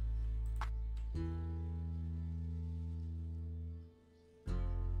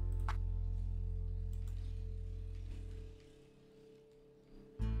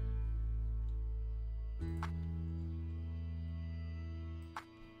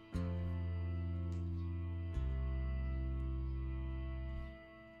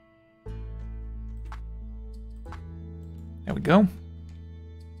 There we go.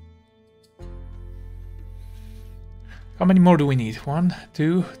 How many more do we need? 1,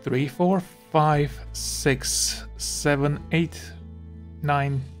 2, 3, 4, 5, 6, 7, 8,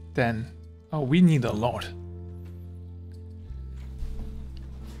 9, 10. Oh, we need a lot.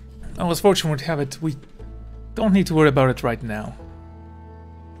 I was fortunate to have it. We don't need to worry about it right now.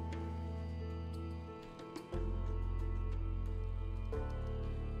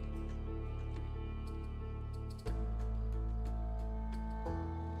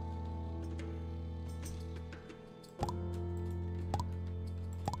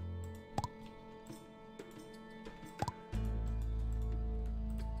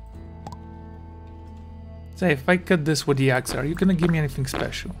 Say, if I cut this with the axe, are you gonna give me anything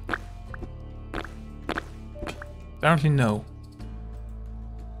special? Apparently no.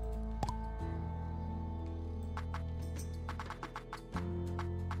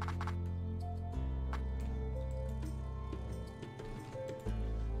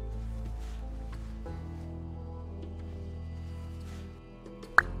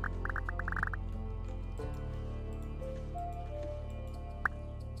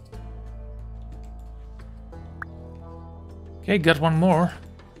 Okay, got one more.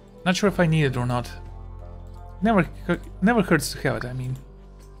 Not sure if I need it or not. Never hurts to have it, I mean.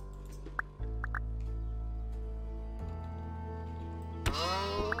 I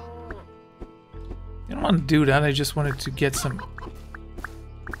don't want to do that, I just wanted to get some...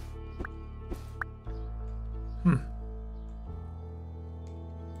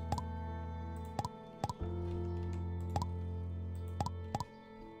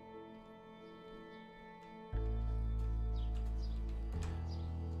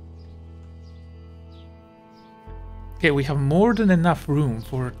 Okay, we have more than enough room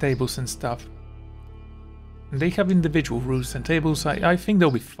for tables and stuff. And they have individual roofs and tables. I think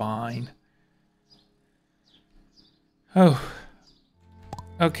they'll be fine. Oh.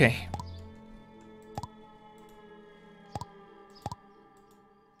 Okay.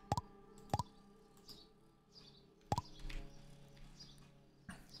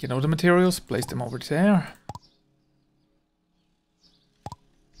 Get all the materials, place them over there.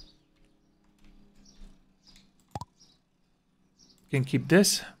 Can keep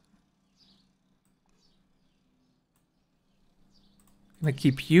this. Gonna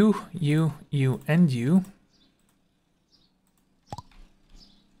keep you, and you.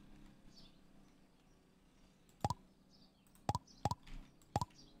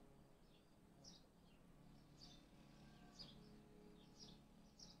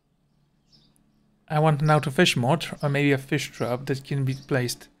 I want an out of fish mod, or maybe a fish trap that can be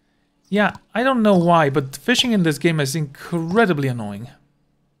placed. Yeah, I don't know why, but fishing in this game is incredibly annoying.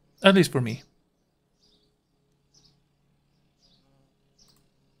 At least for me.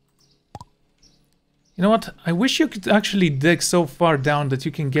 You know what? I wish you could actually dig so far down that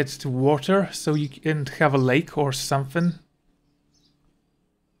you can get to water, so you can have a lake or something.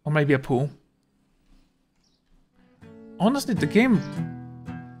 Or maybe a pool. Honestly, the game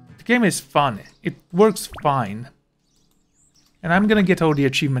is fun. It works fine. And I'm gonna get all the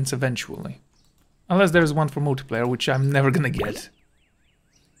achievements eventually. Unless there's one for multiplayer, which I'm never gonna get.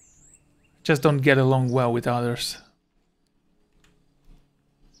 Just don't get along well with others.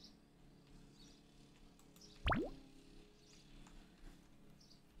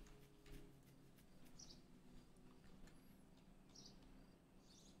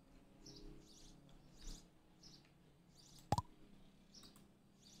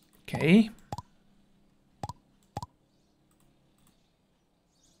 Okay.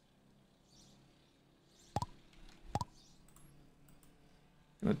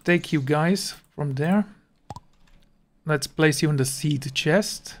 I'll take you guys from there. Let's place you in the seed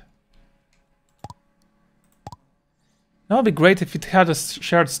chest. That would be great if it had a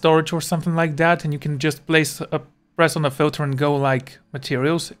shared storage or something like that, and you can just press on a filter and go like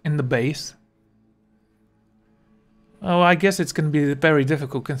materials in the base. Oh, I guess it's going to be very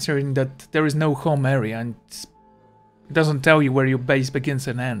difficult considering that there is no home area and it doesn't tell you where your base begins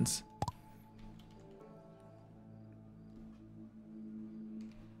and ends.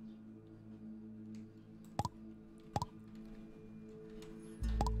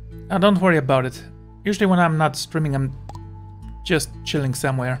 Don't worry about it. Usually when I'm not streaming, I'm just chilling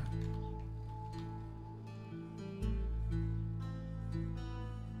somewhere.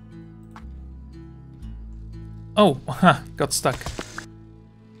 Oh, got stuck.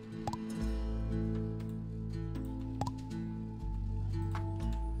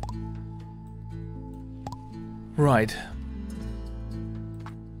 Right.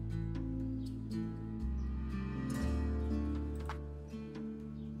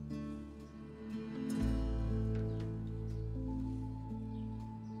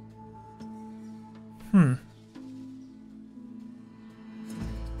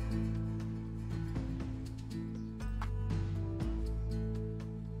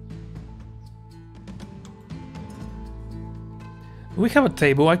 We have a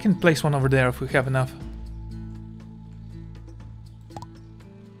table. I can place one over there if we have enough.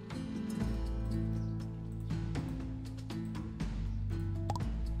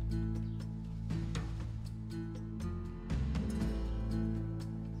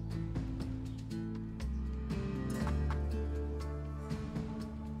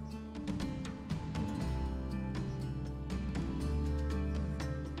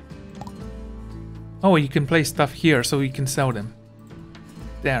 Oh, you can place stuff here so you can sell them.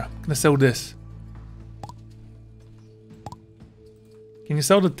 There, I'm gonna sell this. Can you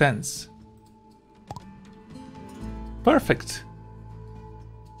sell the tents? Perfect.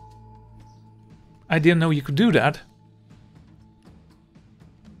 I didn't know you could do that.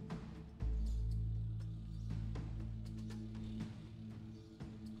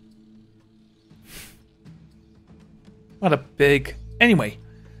 What a pig. Anyway,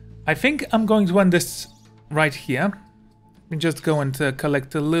 I think I'm going to end this right here. Let me just go and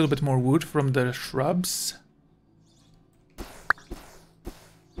collect a little bit more wood from the shrubs.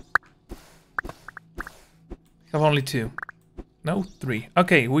 Have only 2. No, 3.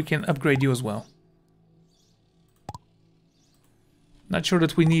 Okay, we can upgrade you as well. Not sure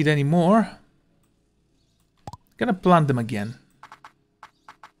that we need any more. Gonna plant them again.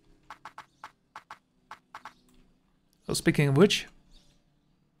 So speaking of which...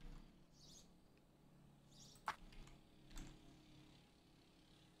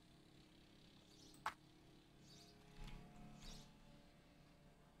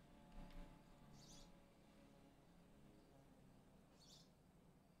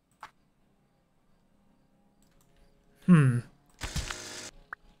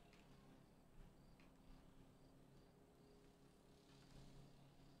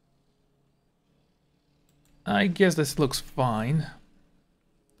 I guess this looks fine.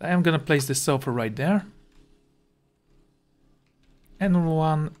 I am gonna place the sofa right there. And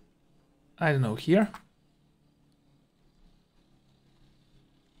one, I don't know, here.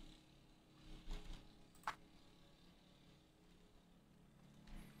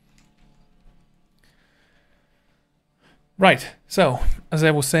 Right, so, as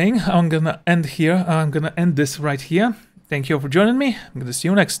I was saying, I'm gonna end here. I'm gonna end this right here. Thank you all for joining me. I'm gonna see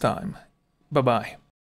you next time. Bye-bye.